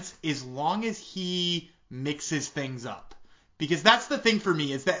chance as long as he mixes things up. Because that's the thing for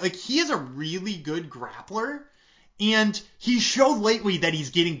me, is that he is a really good grappler, and he showed lately that he's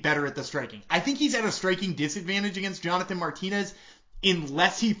getting better at the striking. I think he's at a striking disadvantage against Jonathan Martinez,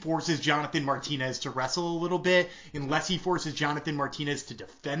 unless he forces Jonathan Martinez to wrestle a little bit, unless he forces Jonathan Martinez to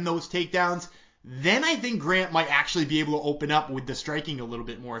defend those takedowns, then I think Grant might actually be able to open up with the striking a little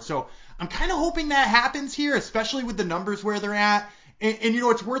bit more. So I'm kind of hoping that happens here, especially with the numbers where they're at. And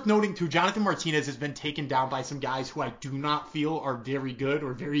it's worth noting, too, Jonathan Martinez has been taken down by some guys who I do not feel are very good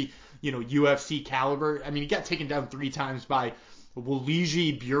or very, UFC caliber. I mean, he got taken down 3 times by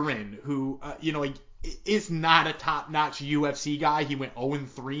Waliji Burin, who, is not a top-notch UFC guy. He went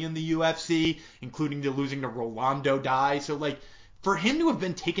 0-3 in the UFC, including losing to Rolando Dai. So, for him to have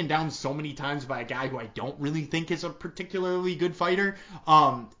been taken down so many times by a guy who I don't really think is a particularly good fighter,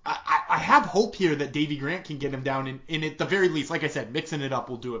 I have hope here that Davy Grant can get him down, and at the very least, like I said, mixing it up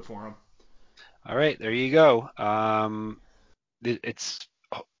will do it for him. All right, there you go. It's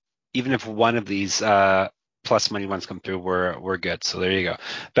even if one of these plus money ones come through, we're good. So there you go.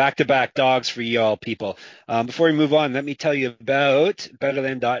 Back-to-back dogs for you all people. Before we move on, let me tell you about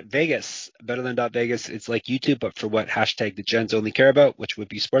Betterthan.Vegas. Betterthan.Vegas, it's like YouTube, but for what hashtag the gens only care about, which would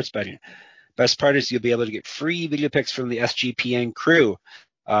be sports betting. Best part is you'll be able to get free video picks from the SGPN crew.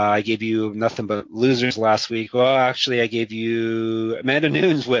 I gave you nothing but losers last week. Well, actually, I gave you Amanda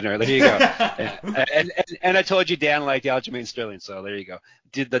Nunes winner. There you go. and I told you Dan liked Aljamain Sterling, so there you go.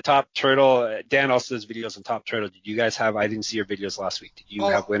 Did the Top Turtle, Dan also does videos on Top Turtle. Did you guys have, I didn't see your videos last week. Did you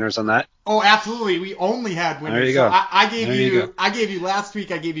have winners on that? Oh, absolutely. We only had winners. There you go. So I gave you last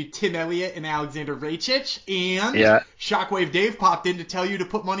week, I gave you Tim Elliott and Alexander Rajcic, and Shockwave Dave popped in to tell you to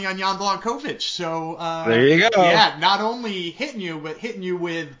put money on Jan Blachowicz. So, there you go. Yeah, not only hitting you, but hitting you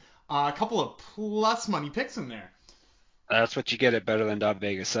with A couple of plus money picks in there. That's what you get at Better Than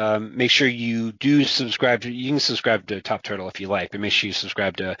Vegas. Make sure you do subscribe to. You can subscribe to Top Turtle if you like, but make sure you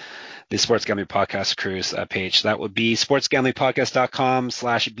subscribe to the Sports Gambling Podcast Cruise page. That would be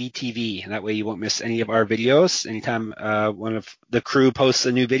sportsgamblingpodcast.com/BTV, and that way you won't miss any of our videos. Anytime one of the crew posts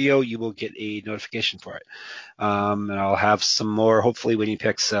a new video, you will get a notification for it. And I'll have some more, hopefully, winning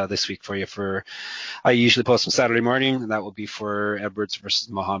picks this week for you. I usually post on Saturday morning, and that will be for Edwards versus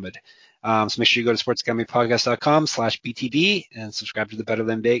Muhammad. So make sure you go to sportsgamblingpodcast.com/BTB and subscribe to the Better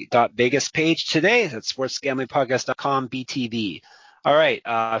Than Vegas page today. That's sportsgamblingpodcast.com/BTB. All right,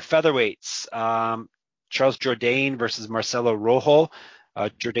 featherweights. Charles Jourdain versus Marcelo Rojo.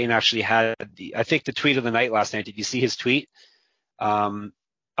 Jourdain actually had, I think, the tweet of the night last night. Did you see his tweet?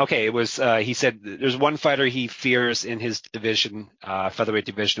 Okay, it was, he said there's one fighter he fears in his division, featherweight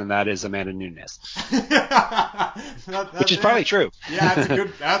division, and that is Amanda Nunes. Which is probably true. Yeah,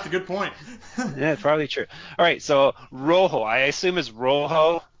 that's a good point. Yeah, it's probably true. All right, so Rojo, I assume is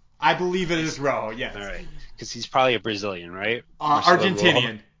Rojo. I believe it is Rojo, yes. All right, because he's probably a Brazilian, right?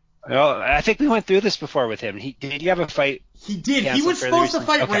 Argentinian. Well, I think we went through this before with him. Did you have a fight? He did. He was supposed to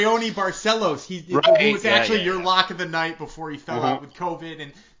fight Raoni Barcelos. Who was actually your lock of the night before he fell out with COVID,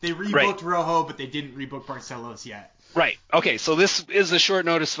 and they rebooked Rojo, but they didn't rebook Barcelos yet. Right. Okay, so this is a short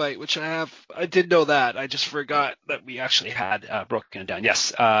notice fight, which I did know that. I just forgot that we actually had broken it down.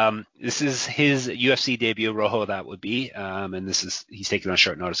 Yes. This is his UFC debut, Rojo, that would be. And he's taking on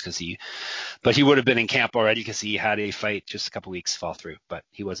short notice but he would have been in camp already because he had a fight just a couple weeks fall through, but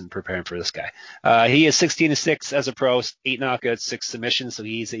he wasn't preparing for this guy. He is 16-6 as a pro, 8 knockouts, 6 submissions, so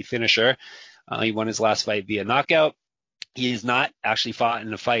he's a finisher. He won his last fight via knockout. He has not actually fought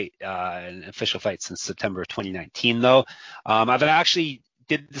in an official fight since September of 2019, though. I've actually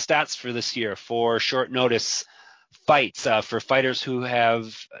did the stats for this year for short notice fights for fighters who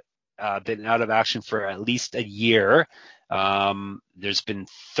have been out of action for at least a year. There's been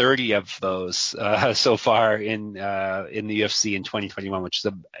 30 of those so far in the UFC in 2021, which is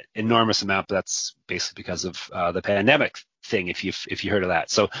an enormous amount, but that's basically because of the pandemic thing, if you heard of that.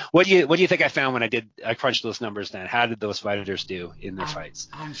 So what do you think I found when I crunched those numbers then? How did those fighters do in their fights?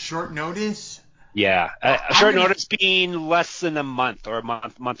 On short notice? Yeah. Short notice being less than a month or a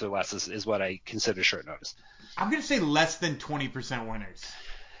month or less is what I consider short notice. I'm going to say less than 20% winners.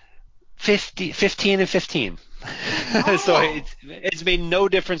 15 and 15. Oh. So it's made no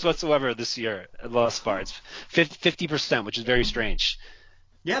difference whatsoever this year thus far. It's 50%, which is very strange.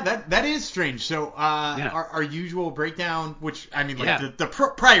 Yeah, that is strange. So our usual breakdown, which I mean,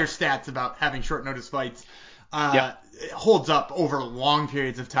 the prior stats about having short notice fights, holds up over long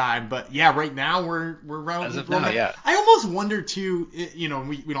periods of time. But yeah, right now we're around. As of now, yeah. I almost wonder too. We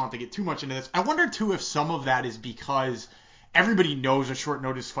don't have to get too much into this. I wonder too if some of that is because everybody knows a short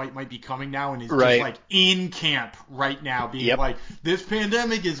notice fight might be coming now and is just like in camp right now, being like, this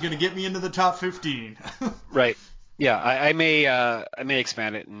pandemic is going to get me into the top 15. Right. Yeah, I may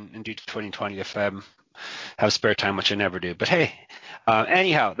expand it and do 2020 if I have spare time, which I never do. But hey,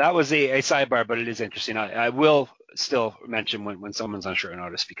 anyhow, that was a sidebar, but it is interesting. I will still mention when someone's on short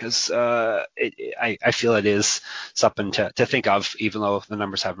notice because I feel it is something to think of, even though the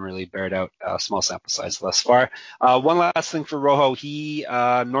numbers haven't really bared out small sample size thus far. One last thing for Rojo,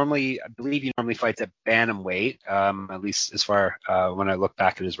 I believe he normally fights at bantamweight, at least as far when I look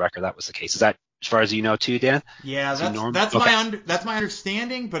back at his record, that was the case. Is that as far as you know too, Dan? Yeah, that's my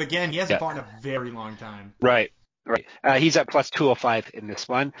understanding. But again, he hasn't fought in a very long time. Right. He's at plus 205 in this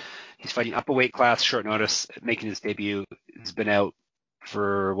one. He's fighting up a weight class, short notice, making his debut. He's been out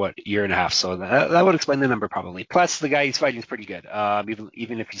for a year and a half, so that would explain the number probably. Plus, the guy he's fighting is pretty good,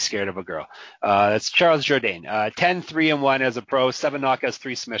 even if he's scared of a girl. That's Charles Jourdain. 10-3-1 as a pro, 7 knockouts,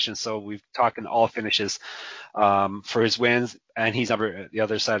 3 submissions. So we've talking all finishes for his wins, and he's never the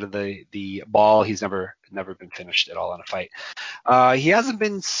other side of the ball. He's never been finished at all in a fight. He hasn't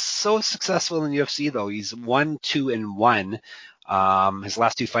been so successful in the UFC though. He's 1-2-1. His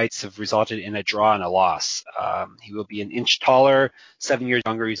last 2 fights have resulted in a draw and a loss. He will be an inch taller, 7 years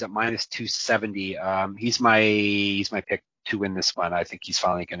younger. He's at minus 270. He's my pick to win this one. I think he's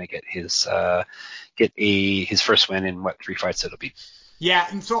finally going to get his first win in 3 fights it'll be. Yeah,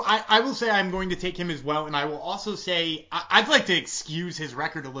 and so I will say I'm going to take him as well, and I will also say I'd like to excuse his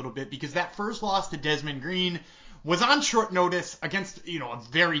record a little bit because that first loss to Desmond Green was on short notice against, a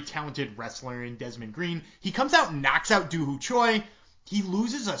very talented wrestler in Desmond Green. He comes out and knocks out Doo Ho Choi. He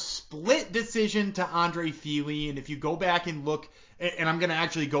loses a split decision to Andre Fili, and if you go back and look, and I'm going to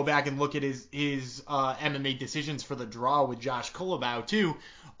actually go back and look at his MMA decisions for the draw with Josh Culibao too.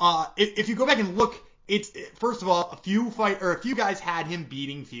 If you go back and look first of all, a few guys had him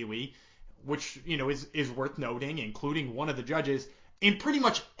beating Feely, which is worth noting, including one of the judges. And pretty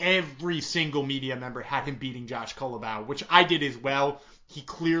much every single media member had him beating Josh Culibao, which I did as well. He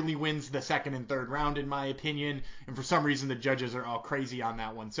clearly wins the second and third round, in my opinion. And for some reason, the judges are all crazy on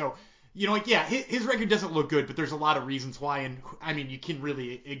that one. So, his record doesn't look good, but there's a lot of reasons why. And, I mean, you can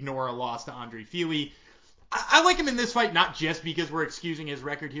really ignore a loss to Andre Feely. I like him in this fight, not just because we're excusing his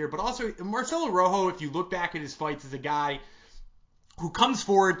record here, but also Marcelo Rojo, if you look back at his fights, is a guy who comes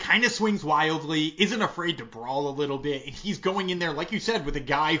forward, kind of swings wildly, isn't afraid to brawl a little bit, and he's going in there, like you said, with a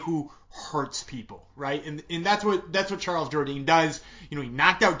guy who hurts people, right? And that's what Charles Jourdain does. He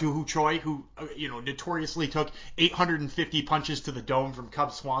knocked out Doo Ho Choi, who notoriously took 850 punches to the dome from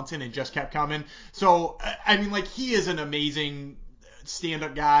Cub Swanson and just kept coming. So I mean, like, he is an amazing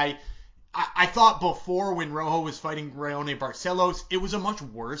stand-up guy. I thought before, when Rojo was fighting Raoni Barcelos, it was a much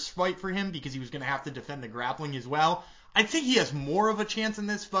worse fight for him because he was going to have to defend the grappling as well. I think he has more of a chance in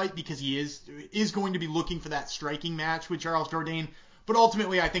this fight because he is going to be looking for that striking match with Charles Jourdain. But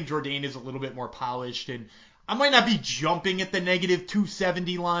ultimately, I think Jourdain is a little bit more polished, and I might not be jumping at the negative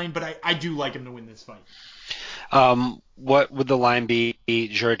 270 line, but I do like him to win this fight. What would the line be?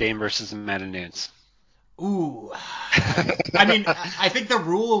 Jourdain versus Amanda Nunes? Ooh. I mean, I think the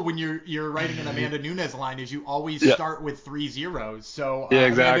rule when you're writing an Amanda Nunes line is you always start with 3 zeros. So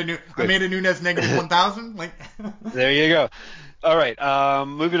exactly. Amanda Nunes negative 1,000. Like there you go. All right.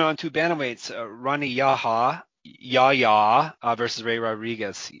 Moving on to bantamweights. Rani Yahya versus Ray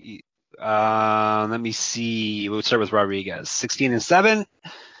Rodriguez. Let me see. We'll start with Rodriguez. 16-7.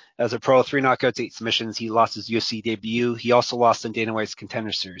 As a pro, 3 knockouts, 8 submissions. He lost his UFC debut. He also lost in Dana White's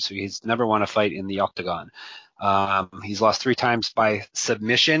Contender Series, so he's never won a fight in the octagon. He's lost 3 times by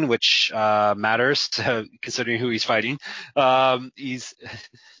submission, which matters considering who he's fighting. He's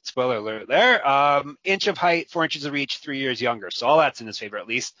spoiler alert there. Inch of height, 4 inches of reach, 3 years younger. So all that's in his favor at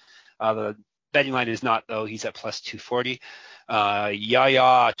least. The betting line is not, though. He's at plus 240.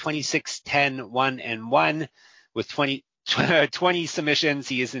 Yahya, 26-10-1-1 with 20 submissions.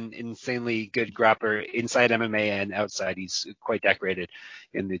 He is an insanely good grappler inside MMA and outside. He's quite decorated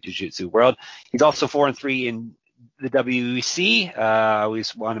in the jiu-jitsu world. He's also 4-3 in the WEC. I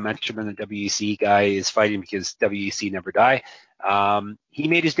always want to mention when the WEC guy is fighting because WEC never die. He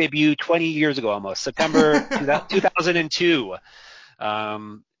made his debut 20 years ago almost, September 2002.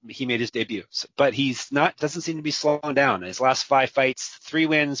 He made his debut, but doesn't seem to be slowing down. His last 5 fights, 3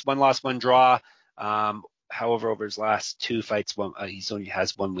 wins, 1 loss, 1 draw. However, over his last 2 fights, he only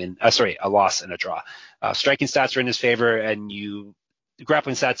has 1 win. A loss and a draw. Striking stats are in his favor, and the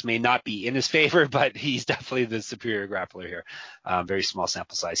grappling stats may not be in his favor, but he's definitely the superior grappler here. Very small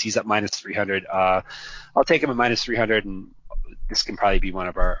sample size. He's at minus 300. I'll take him at minus 300, and this can probably be one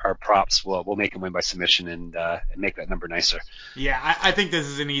of our props. We'll make him win by submission and make that number nicer. Yeah, I think this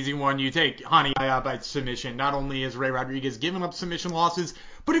is an easy one. You take Rani Yahya by submission. Not only has Ray Rodriguez given up submission losses,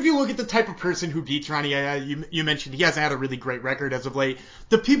 but if you look at the type of person who beats Rani Yahya, you mentioned he hasn't had a really great record as of late.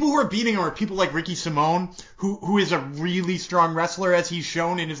 The people who are beating him are people like Ricky Simone, who is a really strong wrestler, as he's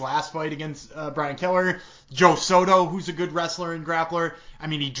shown in his last fight against Brian Kelleher. Joe Soto, who's a good wrestler and grappler. I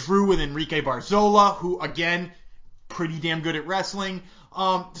mean, he drew with Enrique Barzola, who, again, pretty damn good at wrestling.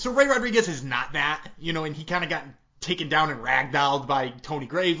 So Ray Rodriguez is not that, and he kind of got taken down and ragdolled by Tony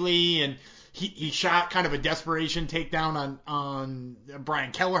Gravely, and he shot kind of a desperation takedown on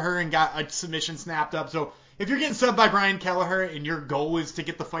Brian Kelleher and got a submission snapped up. So if you're getting subbed by Brian Kelleher and your goal is to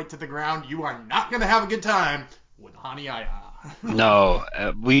get the fight to the ground, you are not going to have a good time with Rani Yahya. No,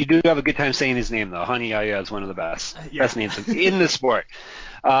 we do have a good time saying his name, though. Rani Yahya is one of the best names in the sport.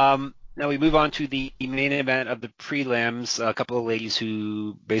 Now we move on to the main event of the prelims. A couple of ladies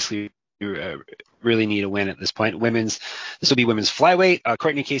who basically really need a win at this point. This will be women's flyweight.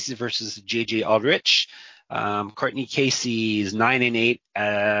 Courtney Casey versus JJ Aldrich. Courtney Casey is 9-8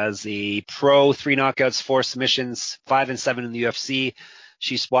 as a pro, 3 knockouts, 4 submissions, 5-7 in the UFC.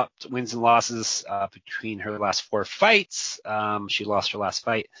 She swapped wins and losses between her last 4 fights. She lost her last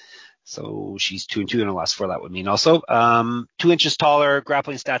fight. So she's 2-2 in her last 4. That would mean also 2 inches taller,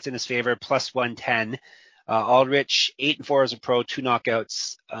 grappling stats in his favor, plus 110. Aldrich 8-4 as a pro, 2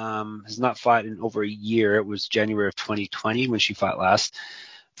 knockouts. Has not fought in over a year. It was January of 2020 when she fought last.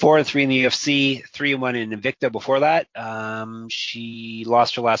 4-3 in the UFC, 3-1 in Invicta before that. She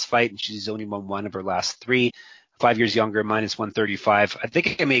lost her last fight, and she's only won 1 of her last 3. 5 years younger, minus 135. I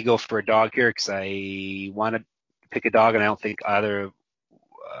think I may go for a dog here because I want to pick a dog, and I don't think either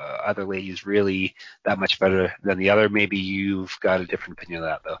other lady is really that much better than the other. Maybe you've got a different opinion of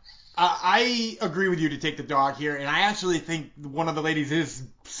that, though. I agree with you to take the dog here, and I actually think one of the ladies is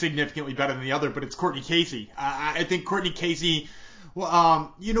significantly better than the other, but it's Courtney Casey. I think Courtney Casey,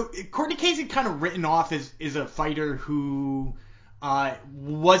 Courtney Casey kind of written off as a fighter who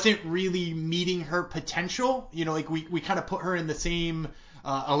wasn't really meeting her potential. Like we kind of put her in the same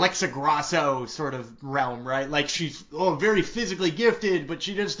Alexa Grasso sort of realm, right? Like she's very physically gifted, but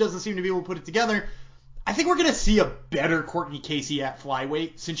she just doesn't seem to be able to put it together. I think we're going to see a better Courtney Casey at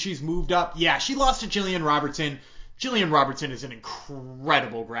flyweight since she's moved up. Yeah, she lost to Jillian Robertson. Jillian Robertson is an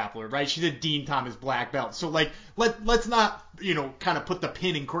incredible grappler, right? She's a Dean Thomas black belt. So, like, let's not, kind of put the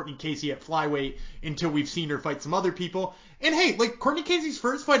pin in Courtney Casey at flyweight until we've seen her fight some other people. And, hey, like, Courtney Casey's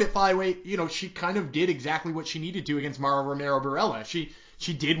first fight at flyweight, she kind of did exactly what she needed to against Mara Romero Barella.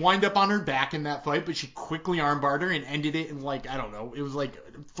 She did wind up on her back in that fight, but she quickly armbarred her and ended it in, like, I don't know, it was like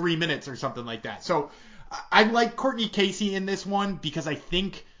 3 minutes or something like that. So, I like Courtney Casey in this one because I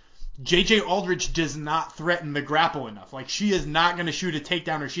think JJ Aldrich does not threaten the grapple enough. Like, she is not going to shoot a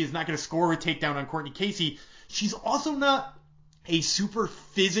takedown or she is not going to score a takedown on Courtney Casey. She's also not a super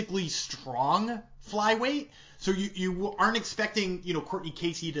physically strong flyweight. So you aren't expecting, Courtney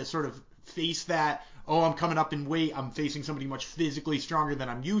Casey to sort of face that, I'm coming up in weight, I'm facing somebody much physically stronger than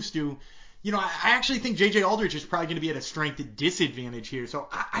I'm used to. I actually think J.J. Aldrich is probably going to be at a strength disadvantage here. So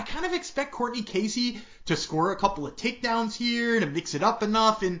I kind of expect Courtney Casey to score a couple of takedowns here, to mix it up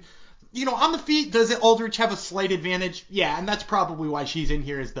enough. And, on the feet, does Aldrich have a slight advantage? Yeah, and that's probably why she's in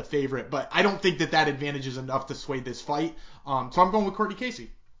here as the favorite. But I don't think that advantage is enough to sway this fight. So I'm going with Courtney Casey.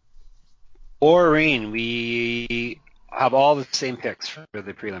 Maureen, we have all the same picks for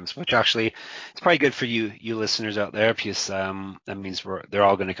the prelims, which actually it's probably good for you listeners out there, because that means they're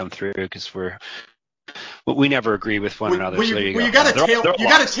all going to come through, because we never agree with one another. You got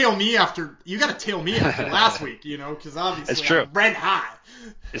to tail me after last week, because obviously it's true. I'm red hot.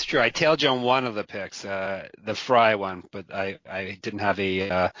 It's true. I tailed you on one of the picks, the Fry one, but I didn't have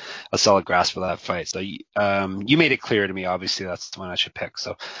a solid grasp of that fight. So you made it clear to me. Obviously, that's the one I should pick.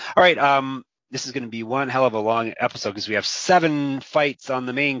 So, all right. This is going to be one hell of a long episode because we have 7 fights on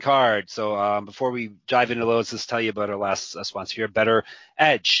the main card. So before we dive into those, let's tell you about our last sponsor here, Better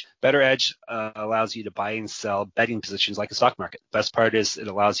Edge. Better Edge allows you to buy and sell betting positions like a stock market. Best part is it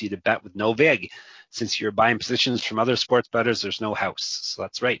allows you to bet with no vig. Since you're buying positions from other sports bettors, there's no house. So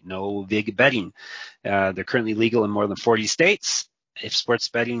that's right, no vig betting. They're currently legal in more than 40 states. If sports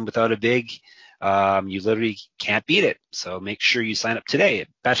betting without a vig, you literally can't beat it. So make sure you sign up today at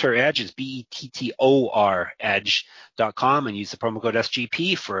Better Edge. It's BETTOR edge.com and use the promo code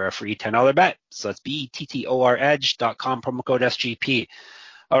SGP for a free $10 bet. So that's BETTOR edge.com, promo code SGP.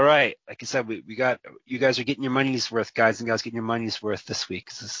 All right. Like I said, we got, you guys are getting your money's worth, guys and gals, getting your money's worth this week.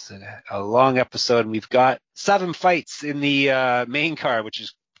 This is a long episode, and we've got 7 fights in the main card, which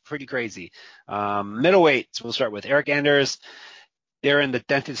is pretty crazy. Middleweight, so we'll start with Eric Anders. Darren the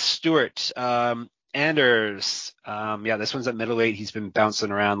Dentist Stewart. Anders, this one's at middleweight. He's been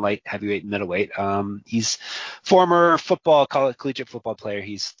bouncing around light, heavyweight, middleweight. He's former collegiate football player.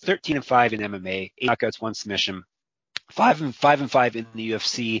 He's 13-5 in MMA, 8 knockouts, 1 submission, 5-5 in the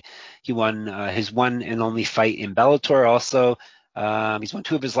UFC. He won his one and only fight in Bellator. Also, he's won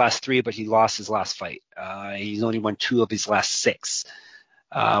 2 of his last 3, but he lost his last fight. He's only won 2 of his last 6.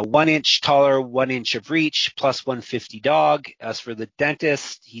 1 inch taller, 1 inch of reach, plus 150 dog. As for the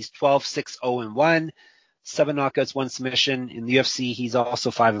Dentist, he's 12-6-0-1, 7 knockouts, 1 submission. In the UFC, he's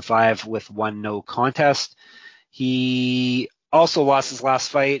also 5-5 with 1 no contest. He also lost his last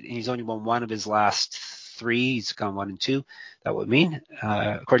fight, and he's only won 1 of his last 3. He's gone 1-2. That would mean,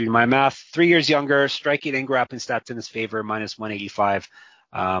 according to my math, 3 years younger, striking and grappling stats in his favor, minus 185.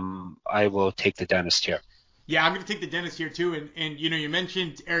 I will take the Dentist here. Yeah, I'm going to take the Dentist here too. And you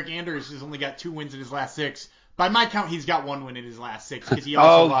mentioned Eric Anders has only got 2 wins in his last 6. By my count, he's got 1 win in his last 6 because he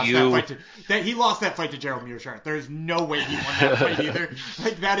also lost that fight to Gerald Meerschaert. There's no way he won that fight either.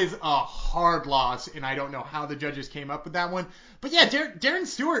 Like, that is a hard loss, and I don't know how the judges came up with that one. But yeah, Darren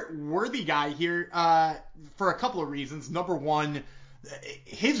Stewart, worthy guy here for a couple of reasons. Number one,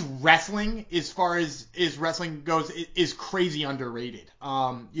 his wrestling, as far as wrestling goes, is crazy underrated.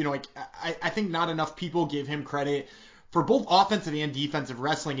 I think not enough people give him credit for both offensive and defensive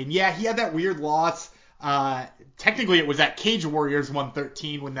wrestling. And yeah, he had that weird loss. Technically, it was at Cage Warriors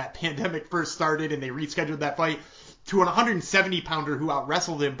 113 when that pandemic first started, and they rescheduled that fight to an 170-pounder who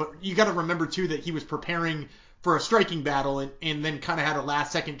out-wrestled him. But you got to remember, too, that he was preparing for a striking battle and then kind of had a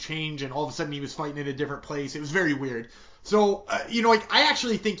last-second change, and all of a sudden he was fighting in a different place. It was very weird. So, I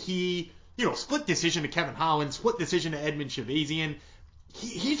actually think he, split decision to Kevin Holland, split decision to Edmund Shavazian.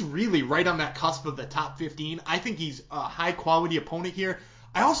 he's really right on that cusp of the top 15. I think he's a high-quality opponent here.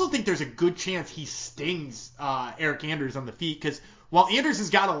 I also think there's a good chance he stings Eric Anders on the feet because while Anders has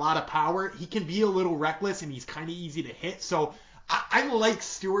got a lot of power, he can be a little reckless and he's kind of easy to hit. So I like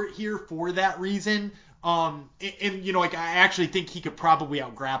Stewart here for that reason. And I actually think he could probably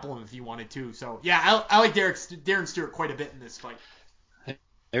out-grapple him if he wanted to. So, yeah, I like Darren Stewart quite a bit in this fight.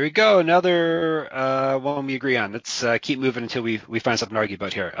 There we go. Another one we agree on. Let's keep moving until we find something to argue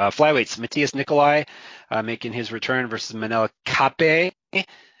about here. Flyweights, Matthias Nicolai making his return versus Manel Kape.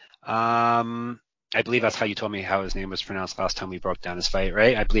 I believe that's how you told me how his name was pronounced last time we broke down his fight,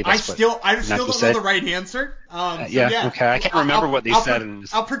 right? I believe that's I still don't know the right answer. Yeah, okay. I can't remember what they said.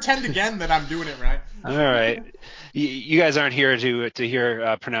 I'll pretend again that I'm doing it right. All right. You guys aren't here to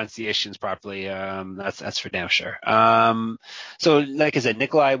hear pronunciations properly. That's for damn sure. So, like I said,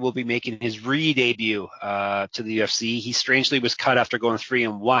 Nikolai will be making his re-debut to the UFC. He strangely was cut after going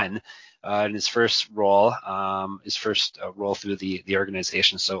 3-1. In his first role through the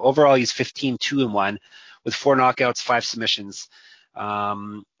organization. So overall, he's 15-2-1 with 4 knockouts, 5 submissions. Like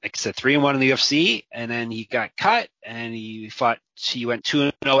I said, 3-1 in the UFC, and then he got cut, and he went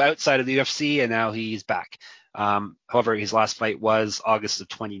 2-0 outside of the UFC, and now he's back. However, his last fight was August of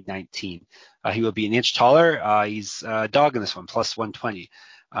 2019. He will be an inch taller. He's a dog in this one, plus 120.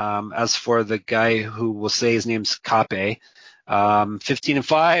 As for the guy who will say his name's Kape,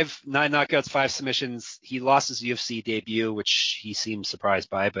 15-5, 9 knockouts, 5 submissions. He lost his UFC debut, which he seemed surprised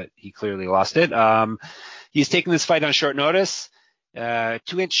by, but he clearly lost it. He's taking this fight on short notice.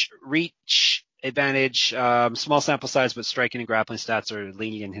 2-inch reach advantage, small sample size, but striking and grappling stats are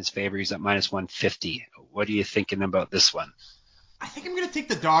leaning in his favor. He's at minus 150. What are you thinking about this one? I think I'm going to take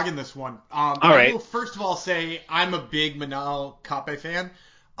the dog in this one. All right. I will first of all say I'm a big Manel Kape fan,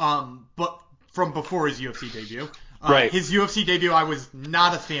 but from before his UFC debut. Right. His UFC debut I was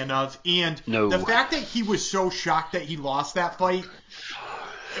not a fan of, and No. The fact that he was so shocked that he lost that fight,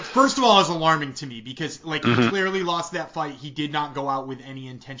 first of all, is alarming to me because he clearly lost that fight. He did not go out with any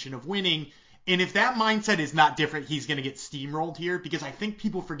intention of winning, and if that mindset is not different, he's going to get steamrolled here because I think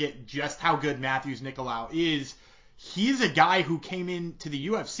people forget just how good Matheus Nicolau is. He's a guy who came into the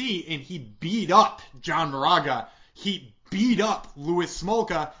UFC and he beat up John Moraga. He beat up Louis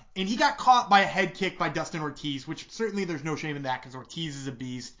Smolka, and he got caught by a head kick by Dustin Ortiz, which certainly there's no shame in that because Ortiz is a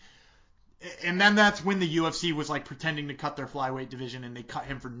beast. And then that's when the UFC was pretending to cut their flyweight division, and they cut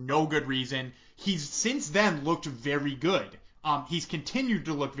him for no good reason. He's since then looked very good. He's continued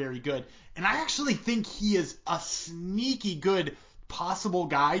to look very good, and I actually think he is a sneaky good possible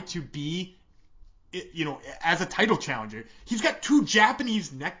guy to be, as a title challenger. He's got 2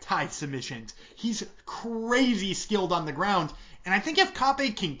 Japanese necktie submissions. He's crazy skilled on the ground. And I think if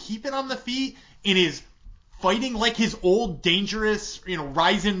Kape can keep it on the feet and is fighting like his old dangerous,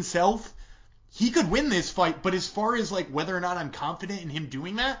 Ryzen self, he could win this fight. But as far as whether or not I'm confident in him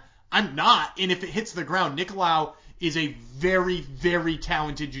doing that, I'm not. And if it hits the ground, Nicolau is a very, very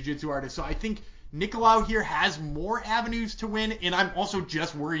talented jiu-jitsu artist. So I think Nicolau here has more avenues to win, and I'm also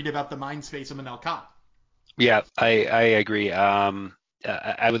just worried about the mind space of Manel Kape. Yeah, I agree.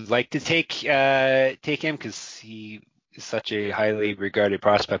 I would like to take him because he is such a highly regarded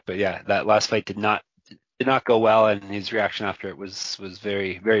prospect. But yeah, that last fight did not go well, and his reaction after it was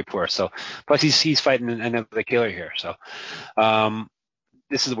very, very poor. So plus he's fighting another killer here. So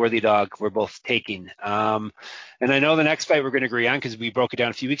this is a worthy dog we're both taking. And I know the next fight we're going to agree on because we broke it down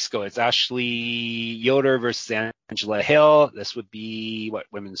a few weeks ago. It's Ashley Yoder versus Angela Hill. This would be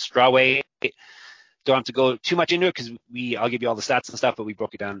women's strawweight. Don't have to go too much into it because I'll give you all the stats and stuff, but we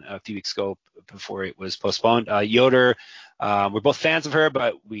broke it down a few weeks ago before it was postponed. Yoder, we're both fans of her,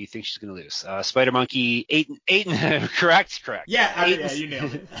 but we think she's going to lose. Spider Monkey, 8 correct. Yeah, you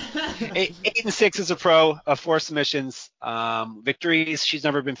nailed it. 8-6 as a pro, 4 submissions, victories. She's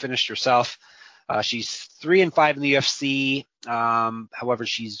never been finished herself. She's 3-5 in the UFC. However,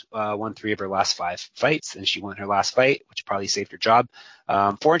 she's won 3 of her last 5 fights, and she won her last fight, which probably saved her job.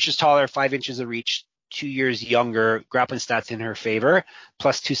 4 inches taller, 5 inches of reach, 2 years younger, grappling stats in her favor,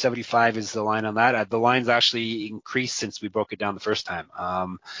 plus 275 is the line on that. The line's actually increased since we broke it down the first time.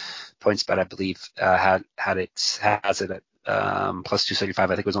 PointsBet, I believe, has it at plus 275.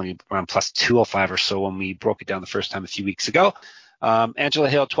 I think it was only around plus 205 or so when we broke it down the first time a few weeks ago. Angela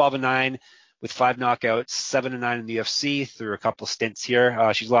Hill, 12-9. With 5 knockouts, 7-9 in the UFC through a couple stints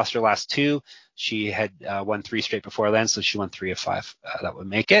here. She's lost her last 2. She had won 3 straight before then, so she won 3 of 5. That would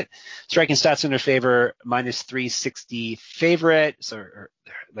make it. Striking stats in her favor, minus 360 favorite. So,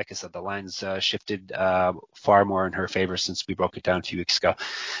 like I said, the line's shifted far more in her favor since we broke it down a few weeks ago.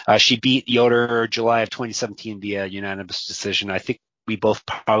 She beat Yoder July of 2017 via unanimous decision. I think we both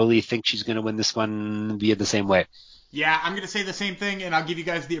probably think she's going to win this one via the same way. Yeah, I'm going to say the same thing, and I'll give you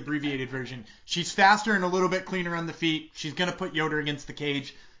guys the abbreviated version. She's faster and a little bit cleaner on the feet. She's going to put Yoder against the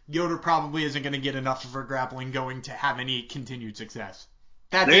cage. Yoder probably isn't going to get enough of her grappling going to have any continued success.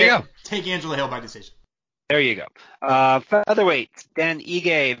 That's there you it. Go. Take Angela Hill by decision. There you go. Featherweight, Dan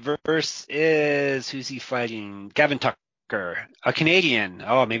Ige versus, who's he fighting? Gavin Tucker, a Canadian.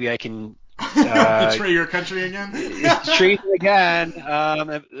 Oh, maybe I can betray your country again. Treat again.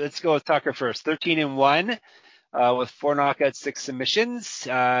 Let's go with Tucker first. 13-1. With 4 knockouts, 6 submissions.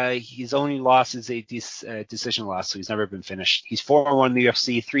 His only loss is a decision loss, so he's never been finished. He's 4-1 in the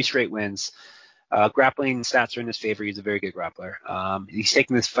UFC, 3 straight wins. Grappling stats are in his favor. He's a very good grappler. He's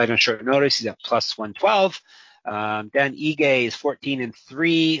taking this fight on short notice. He's at plus 112. Dan Ige is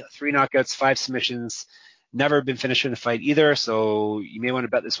 14-3, 3 knockouts, 5 submissions. Never been finished in a fight either, so you may want to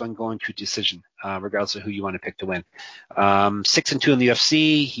bet this one going to decision, regardless of who you want to pick to win. 6-2 in the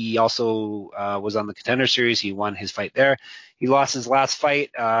UFC. He also was on the Contender Series. He won his fight there. He lost his last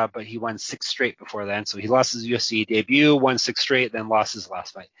fight, but he won 6 straight before then. So he lost his UFC debut, won 6 straight, then lost his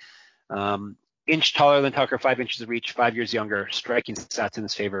last fight. Inch taller than Tucker, 5 inches of reach, 5 years younger, striking stats in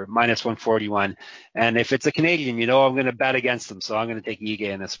his favor, minus 141. And if it's a Canadian, you know I'm going to bet against him, so I'm going to take Ige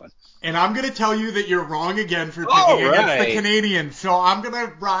in this one. And I'm going to tell you that you're wrong again for picking against the Canadians. So I'm going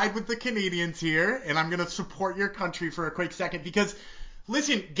to ride with the Canadians here, and I'm going to support your country for a quick second because,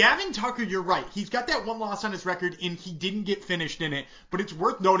 listen, Gavin Tucker, you're right. He's got that 1 loss on his record, and he didn't get finished in it. But it's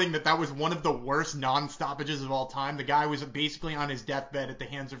worth noting that was one of the worst non-stoppages of all time. The guy was basically on his deathbed at the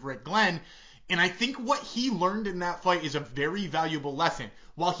hands of Rick Glenn. And I think what he learned in that fight is a very valuable lesson.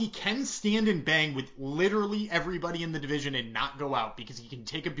 While he can stand and bang with literally everybody in the division and not go out because he can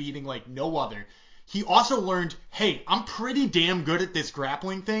take a beating like no other, he also learned, hey, I'm pretty damn good at this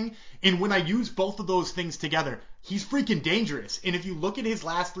grappling thing. And when I use both of those things together, he's freaking dangerous. And if you look at his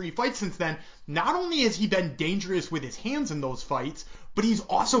last 3 fights since then, not only has he been dangerous with his hands in those fights, but he's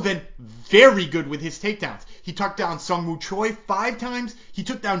also been very good with his takedowns. He took down Sung Woo Choi 5 times. He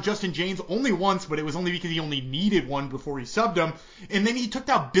took down Justin James only once, but it was only because he only needed one before he subbed him. And then he took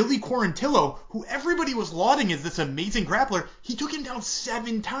down Billy Quarantillo, who everybody was lauding as this amazing grappler. He took him down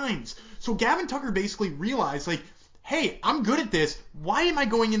 7 times. So Gavin Tucker basically realized, like, hey, I'm good at this. Why am I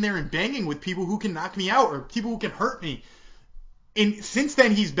going in there and banging with people who can knock me out or people who can hurt me? And since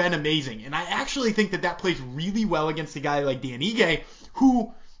then, he's been amazing. And I actually think that plays really well against a guy like Dan Ige,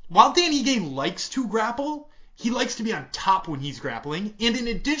 who, while Dan Ige likes to grapple, he likes to be on top when he's grappling. And in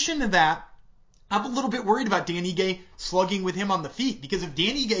addition to that, I'm a little bit worried about Dan Ige slugging with him on the feet, because if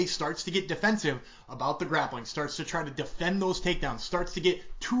Dan Ige starts to get defensive about the grappling, starts to try to defend those takedowns, starts to get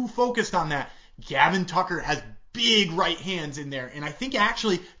too focused on that, Gavin Tucker has big right hands in there. And I think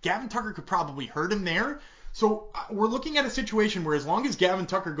actually Gavin Tucker could probably hurt him there. So we're looking at a situation where as long as Gavin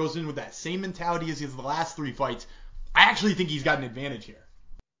Tucker goes in with that same mentality as his last 3 fights, I actually think he's got an advantage here.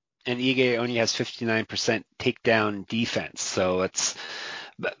 And Ige only has 59% takedown defense, so it's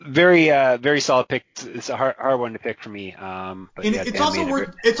very very solid pick. It's a hard one to pick for me. But and yeah,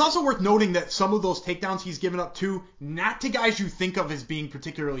 it's also worth noting that some of those takedowns he's given up to, not to guys you think of as being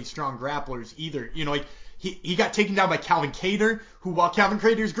particularly strong grapplers either. You know, like he got taken down by Calvin Kattar, who, while Calvin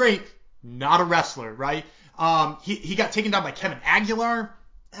Kattar's great, not a wrestler, right? He got taken down by Kevin Aguilar.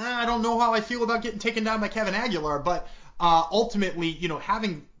 I don't know how I feel about getting taken down by Kevin Aguilar, but ultimately, you know,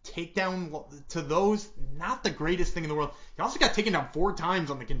 having takedown to those, not the greatest thing in the world. He also got taken down 4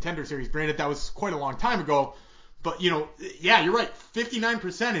 times on the Contender Series. Granted, that was quite a long time ago, but, you know, yeah, you're right.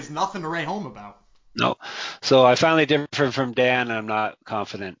 59% is nothing to write home about. No. So I finally differ from Dan, and I'm not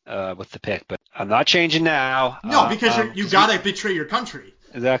confident with the pick, but I'm not changing now. No, because you got to betray your country.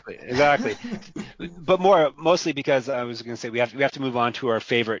 Exactly. But mostly because I was going to say we have to move on to our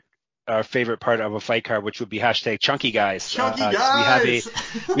favorite part of a fight card, which would be hashtag Chunky Guys. Chunky Guys.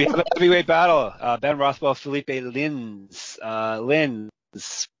 We have a heavyweight battle. Ben Rothwell, Felipe Lins.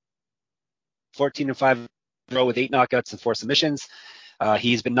 Lins, 14-5 in a row with 8 knockouts and 4 submissions.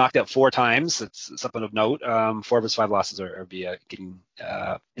 He's been knocked out 4 times. It's something of note. 4 of his 5 losses are via getting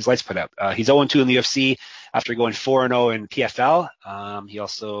his lights put out. He's 0-2 in the UFC after going 4-0 in PFL. He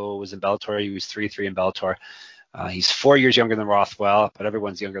also was in Bellator. He was 3-3 in Bellator. He's 4 years younger than Rothwell, but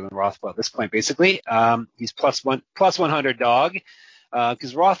everyone's younger than Rothwell at this point, basically. He's plus 100 dog.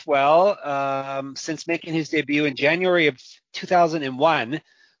 Because Rothwell, since making his debut in January of 2001,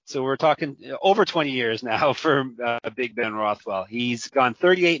 so we're talking over 20 years now for Big Ben Rothwell. He's gone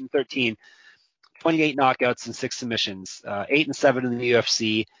 38-13, 28 knockouts and 6 submissions, 8-7 in the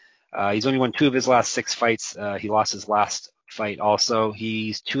UFC. He's only won 2 of his last 6 fights. He lost his last fight also.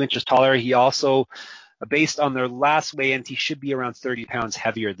 He's 2 inches taller. He also Based on their last weigh-in, he should be around 30 pounds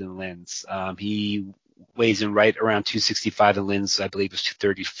heavier than Linz. He weighs in right around 265, and Linz, I believe, was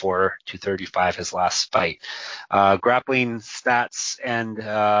 234, 235 his last fight. Grappling stats and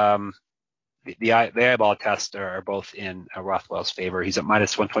the eyeball test are both in Rothwell's favor. He's at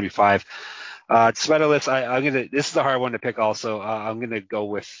minus 125. Svitolets, this is a hard one to pick also. I'm going to go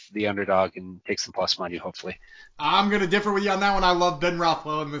with the underdog and take some plus money, hopefully. I'm going to differ with you on that one. I love Ben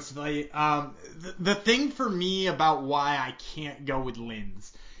Rothwell in this fight. The thing for me about why I can't go with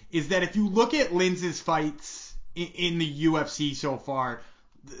Linz is that if you look at Linz's fights in the UFC so far,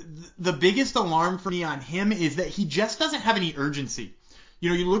 the biggest alarm for me on him is that he just doesn't have any urgency. You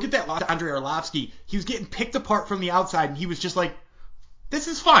know, you look at that loss to Andrei Arlovski, he was getting picked apart from the outside, and he was just like, this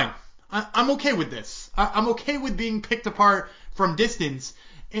is fine. I'm okay with this. I'm okay with being picked apart from distance.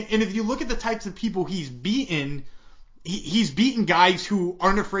 And if you look at the types of people he's beaten, he's beaten guys who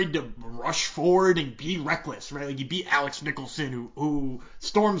aren't afraid to rush forward and be reckless, right? Like he beat Alex Nicholson, who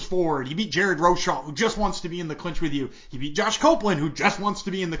storms forward. He beat Jared Roshaw, who just wants to be in the clinch with you. He beat Josh Copeland, who just wants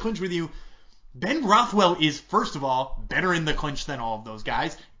to be in the clinch with you. Ben Rothwell is, first of all, better in the clinch than all of those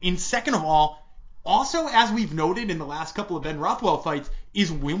guys. And second of all, also, as we've noted in the last couple of Ben Rothwell fights,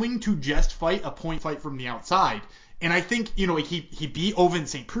 is willing to just fight a point fight from the outside. And I think, you know, he beat Ovince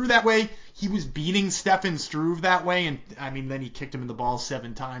St. Preux that way. He was beating Stefan Struve that way. And, I mean, then he kicked him in the balls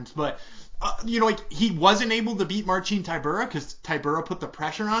 7 times. But, you know, like, he wasn't able to beat Marcin Tybura because Tybura put the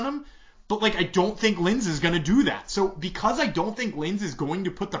pressure on him. But, like, I don't think Linz is going to do that. So, because I don't think Linz is going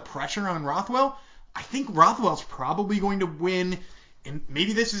to put the pressure on Rothwell, I think Rothwell's probably going to win. And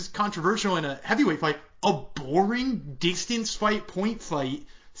maybe this is controversial in a heavyweight fight, a boring distance fight, point fight,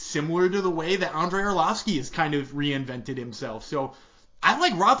 similar to the way that Andrei Arlovski has kind of reinvented himself. So I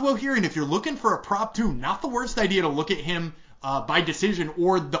like Rothwell here, and if you're looking for a prop too, not the worst idea to look at him by decision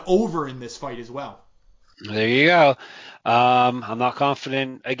or the over in this fight as well. There you go. I'm not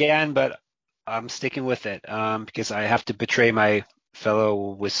confident again, but I'm sticking with it because I have to betray my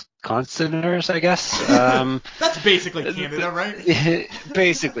fellow Wisconsiners, I guess. That's basically Canada, right?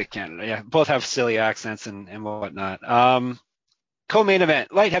 Basically Canada, yeah. Both have silly accents and whatnot. Co-main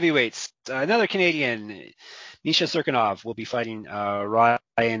event, light heavyweights. Another Canadian, Misha Cirkunov, will be fighting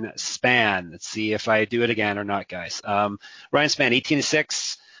Ryan Spann. Let's see if I do it again or not, guys. Ryan Spann,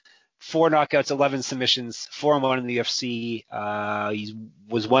 18-6. 4 knockouts, 11 submissions, 4-1 in the UFC. He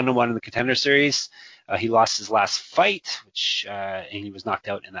was 1-1 in the Contender Series. He lost his last fight, and he was knocked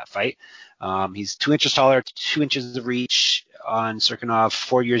out in that fight. He's 2 inches taller, 2 inches of reach on Cirkunov,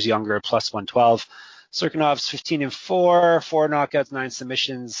 4 years younger, plus 112. Cirkunov's 15-4, 4 knockouts, 9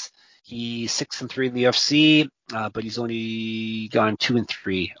 submissions. He's 6-3 in the UFC, but he's only gone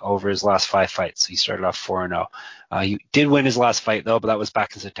 2-3 over his last 5 fights. He started off 4-0. He did win his last fight though, but that was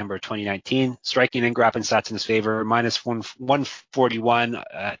back in September 2019. Striking and grappling stats in his favor, minus 141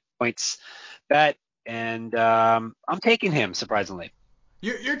 points bet, and I'm taking him surprisingly.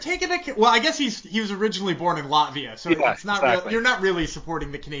 You're taking a well. I guess he was originally born in Latvia, so yeah, it's not exactly. You're not really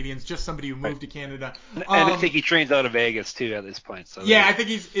supporting the Canadians, just somebody who moved to Canada. And I think he trains out of Vegas too at this point. So yeah, I think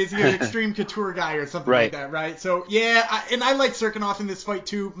he's an extreme couture guy or something like that, right? So yeah, I like Cirkunov in this fight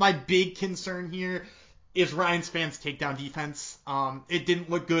too. My big concern here is Ryan Spann's takedown defense. It didn't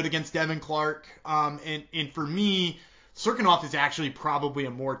look good against Devin Clark, and for me, Cirkunov is actually probably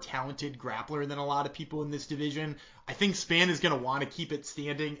a more talented grappler than a lot of people in this division. I think Spann is going to want to keep it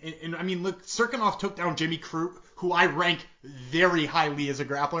standing. And I mean, look, Cirkunov took down Jimmy Crute, who I rank very highly as a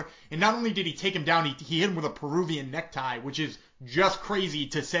grappler. And not only did he take him down, he hit him with a Peruvian necktie, which is just crazy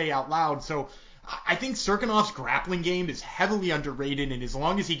to say out loud. So I think Cirkunov's grappling game is heavily underrated. And as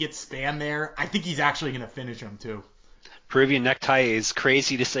long as he gets Spann there, I think he's actually going to finish him too. Peruvian necktie is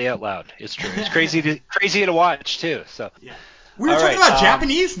crazy to say out loud. It's true. It's crazy to watch too. So yeah. We were talking about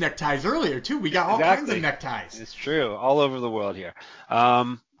Japanese neckties earlier too. We got all kinds of neckties. It's true, all over the world here.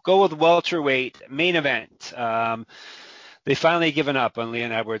 Go with welterweight main event. They finally given up on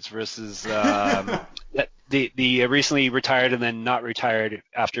Leon Edwards versus the recently retired and then not retired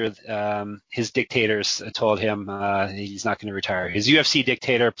after his dictators told him he's not going to retire. His UFC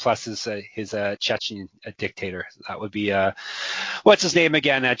dictator plus his Chechen dictator. That would be what's his name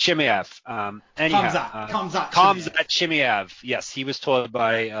again? Chimaev. Khamzat Chimaev. Yes, he was told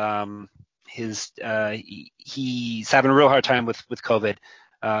by he's having a real hard time with COVID.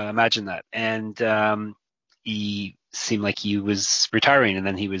 Imagine that. And he seemed like he was retiring, and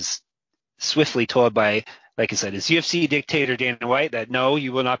then he was swiftly told by, like I said, his UFC dictator Dana White that no,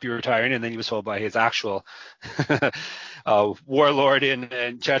 you will not be retiring, and then he was told by his actual warlord in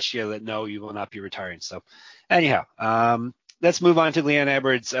Chechnya that no, you will not be retiring. So anyhow, let's move on to Leon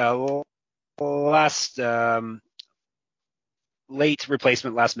Edwards. last late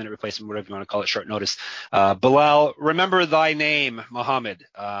replacement, last minute replacement, whatever you want to call it, short notice. Bilal, remember thy name, Muhammad.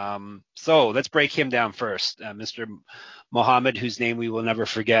 So let's break him down first. Mr. Muhammad, whose name we will never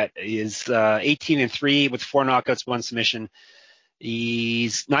forget, is 18-3 with 4 knockouts, 1 submission.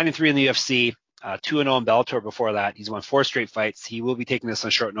 He's 9-3 in the UFC. 2-0 in Bellator before that. He's won 4 straight fights. He will be taking this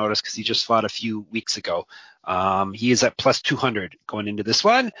on short notice because he just fought a few weeks ago. He is at plus 200 going into this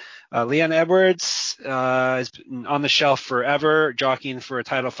one. Leon Edwards has been on the shelf forever, jockeying for a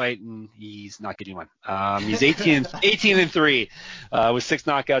title fight, and he's not getting one. He's 18-3 with 6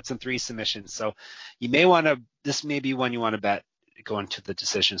 knockouts and 3 submissions. So you may want to, this may be one you want to bet going to the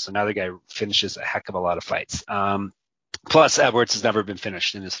decision. So now the guy finishes a heck of a lot of fights. Plus, Edwards has never been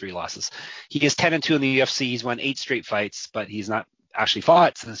finished in his 3 losses. He is 10-2 in the UFC. He's won 8 straight fights, but he's not actually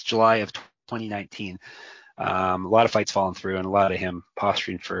fought since July of 2019. A lot of fights falling through and a lot of him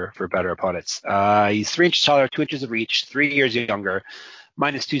posturing for better opponents. He's 3 inches taller, 2 inches of reach, 3 years younger,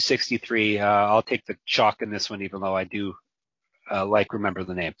 minus 263. I'll take the chalk in this one, even though I do remember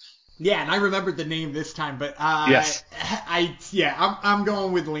the name. Yeah, and I remembered the name this time, but yes. I'm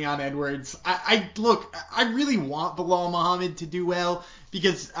going with Leon Edwards. Look, I really want Bilal Muhammad to do well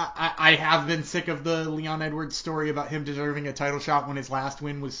because I have been sick of the Leon Edwards story about him deserving a title shot when his last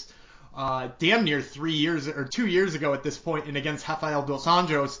win was damn near 2 years ago at this point, and against Rafael dos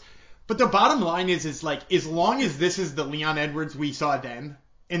Anjos. But the bottom line is like, as long as this is the Leon Edwards we saw then,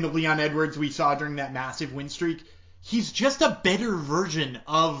 and the Leon Edwards we saw during that massive win streak, he's just a better version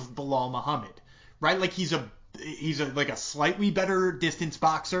of Bilal Muhammad, right? Like he's like a slightly better distance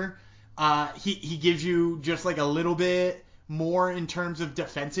boxer. He gives you just like a little bit more in terms of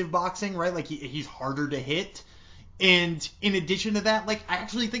defensive boxing, right? Like he's harder to hit. And in addition to that, like I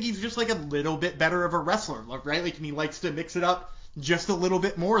actually think he's just like a little bit better of a wrestler, right? Like, and he likes to mix it up just a little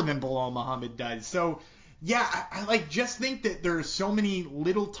bit more than Bilal Muhammad does. So yeah, I like just think that there's so many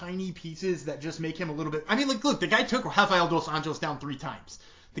little tiny pieces that just make him a little bit. I mean, like, look, the guy took Rafael dos Anjos down 3 times.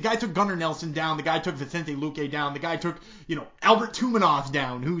 The guy took Gunnar Nelson down. The guy took Vicente Luque down. The guy took, Albert Tumanov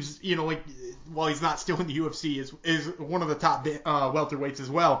down, who's, while he's not still in the UFC, is one of the top welterweights as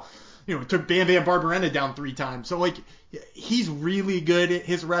well. Took Bam Bam Barberena down 3 times. So, like, he's really good at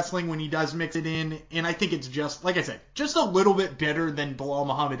his wrestling when he does mix it in. And I think it's just, like I said, just a little bit better than Bilal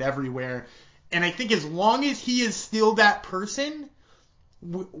Muhammad everywhere. And I think as long as he is still that person,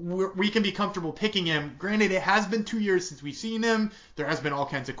 we can be comfortable picking him. Granted, it has been 2 years since we've seen him. There has been all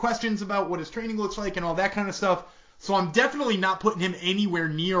kinds of questions about what his training looks like and all that kind of stuff. So I'm definitely not putting him anywhere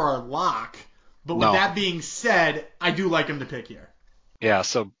near our lock. But with that being said, I do like him to pick here. Yeah,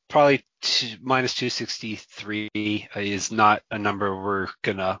 so probably minus 263 is not a number we're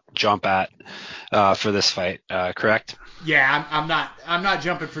gonna jump at for this fight, correct? Yeah, I'm not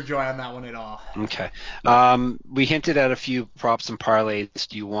jumping for joy on that one at all. Okay. We hinted at a few props and parlays.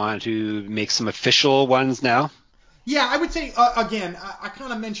 Do you want to make some official ones now? Yeah, I would say, again, I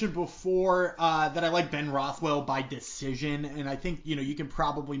kind of mentioned before that I like Ben Rothwell by decision, and I think, you can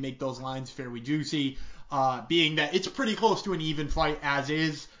probably make those lines fairly juicy, being that it's pretty close to an even fight as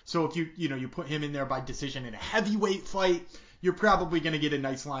is. So if you put him in there by decision in a heavyweight fight, you're probably going to get a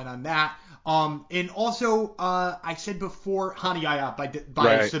nice line on that. And also, I said before, Hani Ayat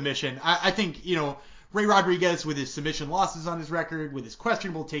by submission. I think, Ray Rodriguez, with his submission losses on his record, with his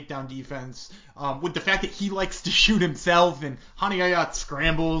questionable takedown defense, with the fact that he likes to shoot himself, and Hani Ayat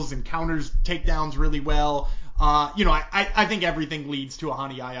scrambles and counters takedowns really well, I think everything leads to a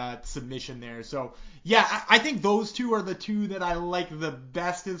Hani Ayat submission there. So, yeah, I think those two are the two that I like the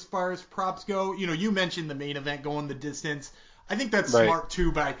best as far as props go. You mentioned the main event going the distance. I think that's smart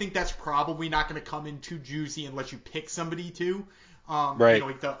too, but I think that's probably not going to come in too juicy unless you pick somebody to.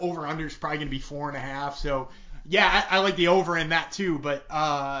 Like the over-under is probably going to be 4.5. So, yeah, I like the over in that too, but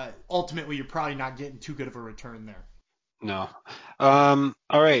ultimately you're probably not getting too good of a return there. No. All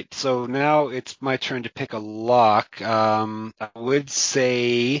right, so now it's my turn to pick a lock. I would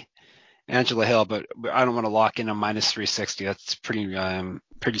say Angela Hill, but I don't want to lock in a minus 360. That's pretty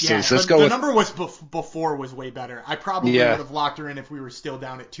silly. So let's go the with... number was before was way better. I probably would have locked her in if we were still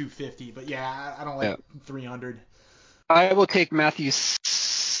down at 250, but yeah, I don't like 300. I will take Matthew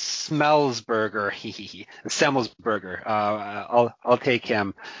Semelsberger. I'll take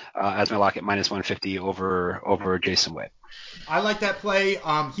him as my lock at minus 150 over Jason Witt. I like that play.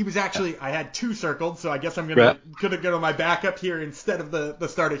 He was actually, I had 2 circled, so I guess I'm gonna go to my backup here instead of the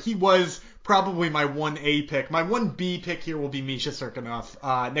starter. He was probably my 1A pick. My 1B pick here will be Misha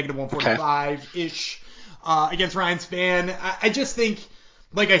Cirkunov, negative 145-ish against Ryan Spann. I just think,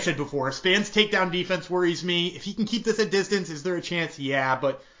 like I said before, Spann's takedown defense worries me. If he can keep this at distance, is there a chance? Yeah,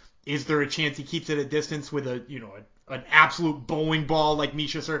 but is there a chance he keeps it at distance with an absolute bowling ball like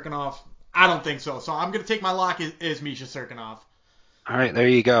Misha Serkinov? I don't think so. So I'm going to take my lock as Misha Serkinov. All right, there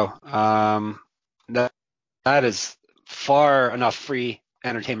you go. That is far enough free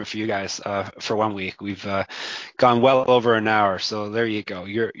entertainment for you guys for 1 week. We've gone well over an hour, so there you go.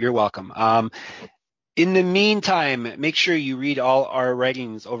 You're welcome. In the meantime, make sure you read all our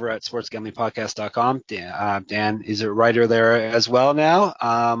writings over at sportsgamblingpodcast.com. Dan is a writer there as well now.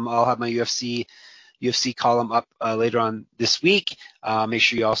 I'll have my UFC column up later on this week. Make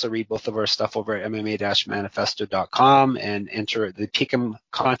sure you also read both of our stuff over at MMA-manifesto.com and enter the Pick'em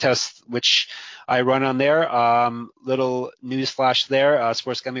contest, which I run on there. Little news flash there.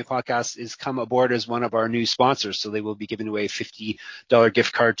 Sports Gambling Podcast is come aboard as one of our new sponsors, so they will be giving away a $50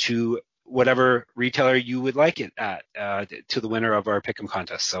 gift card to whatever retailer you would like it at to the winner of our Pick'em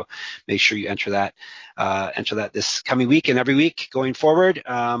contest. So make sure you enter that this coming week and every week going forward.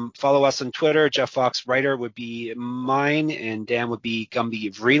 Follow us on Twitter. Jeff Fox Writer would be mine, and Dan would be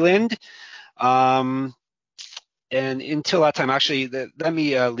Gumby Vreeland. And until that time, actually, let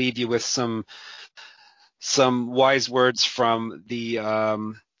me leave you with some wise words from the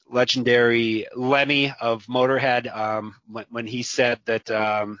legendary Lemmy of Motorhead when he said that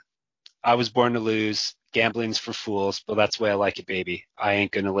I was born to lose. Gambling's for fools, but that's the way I like it, baby. I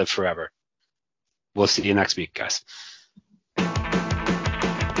ain't going to live forever. We'll see you next week, guys.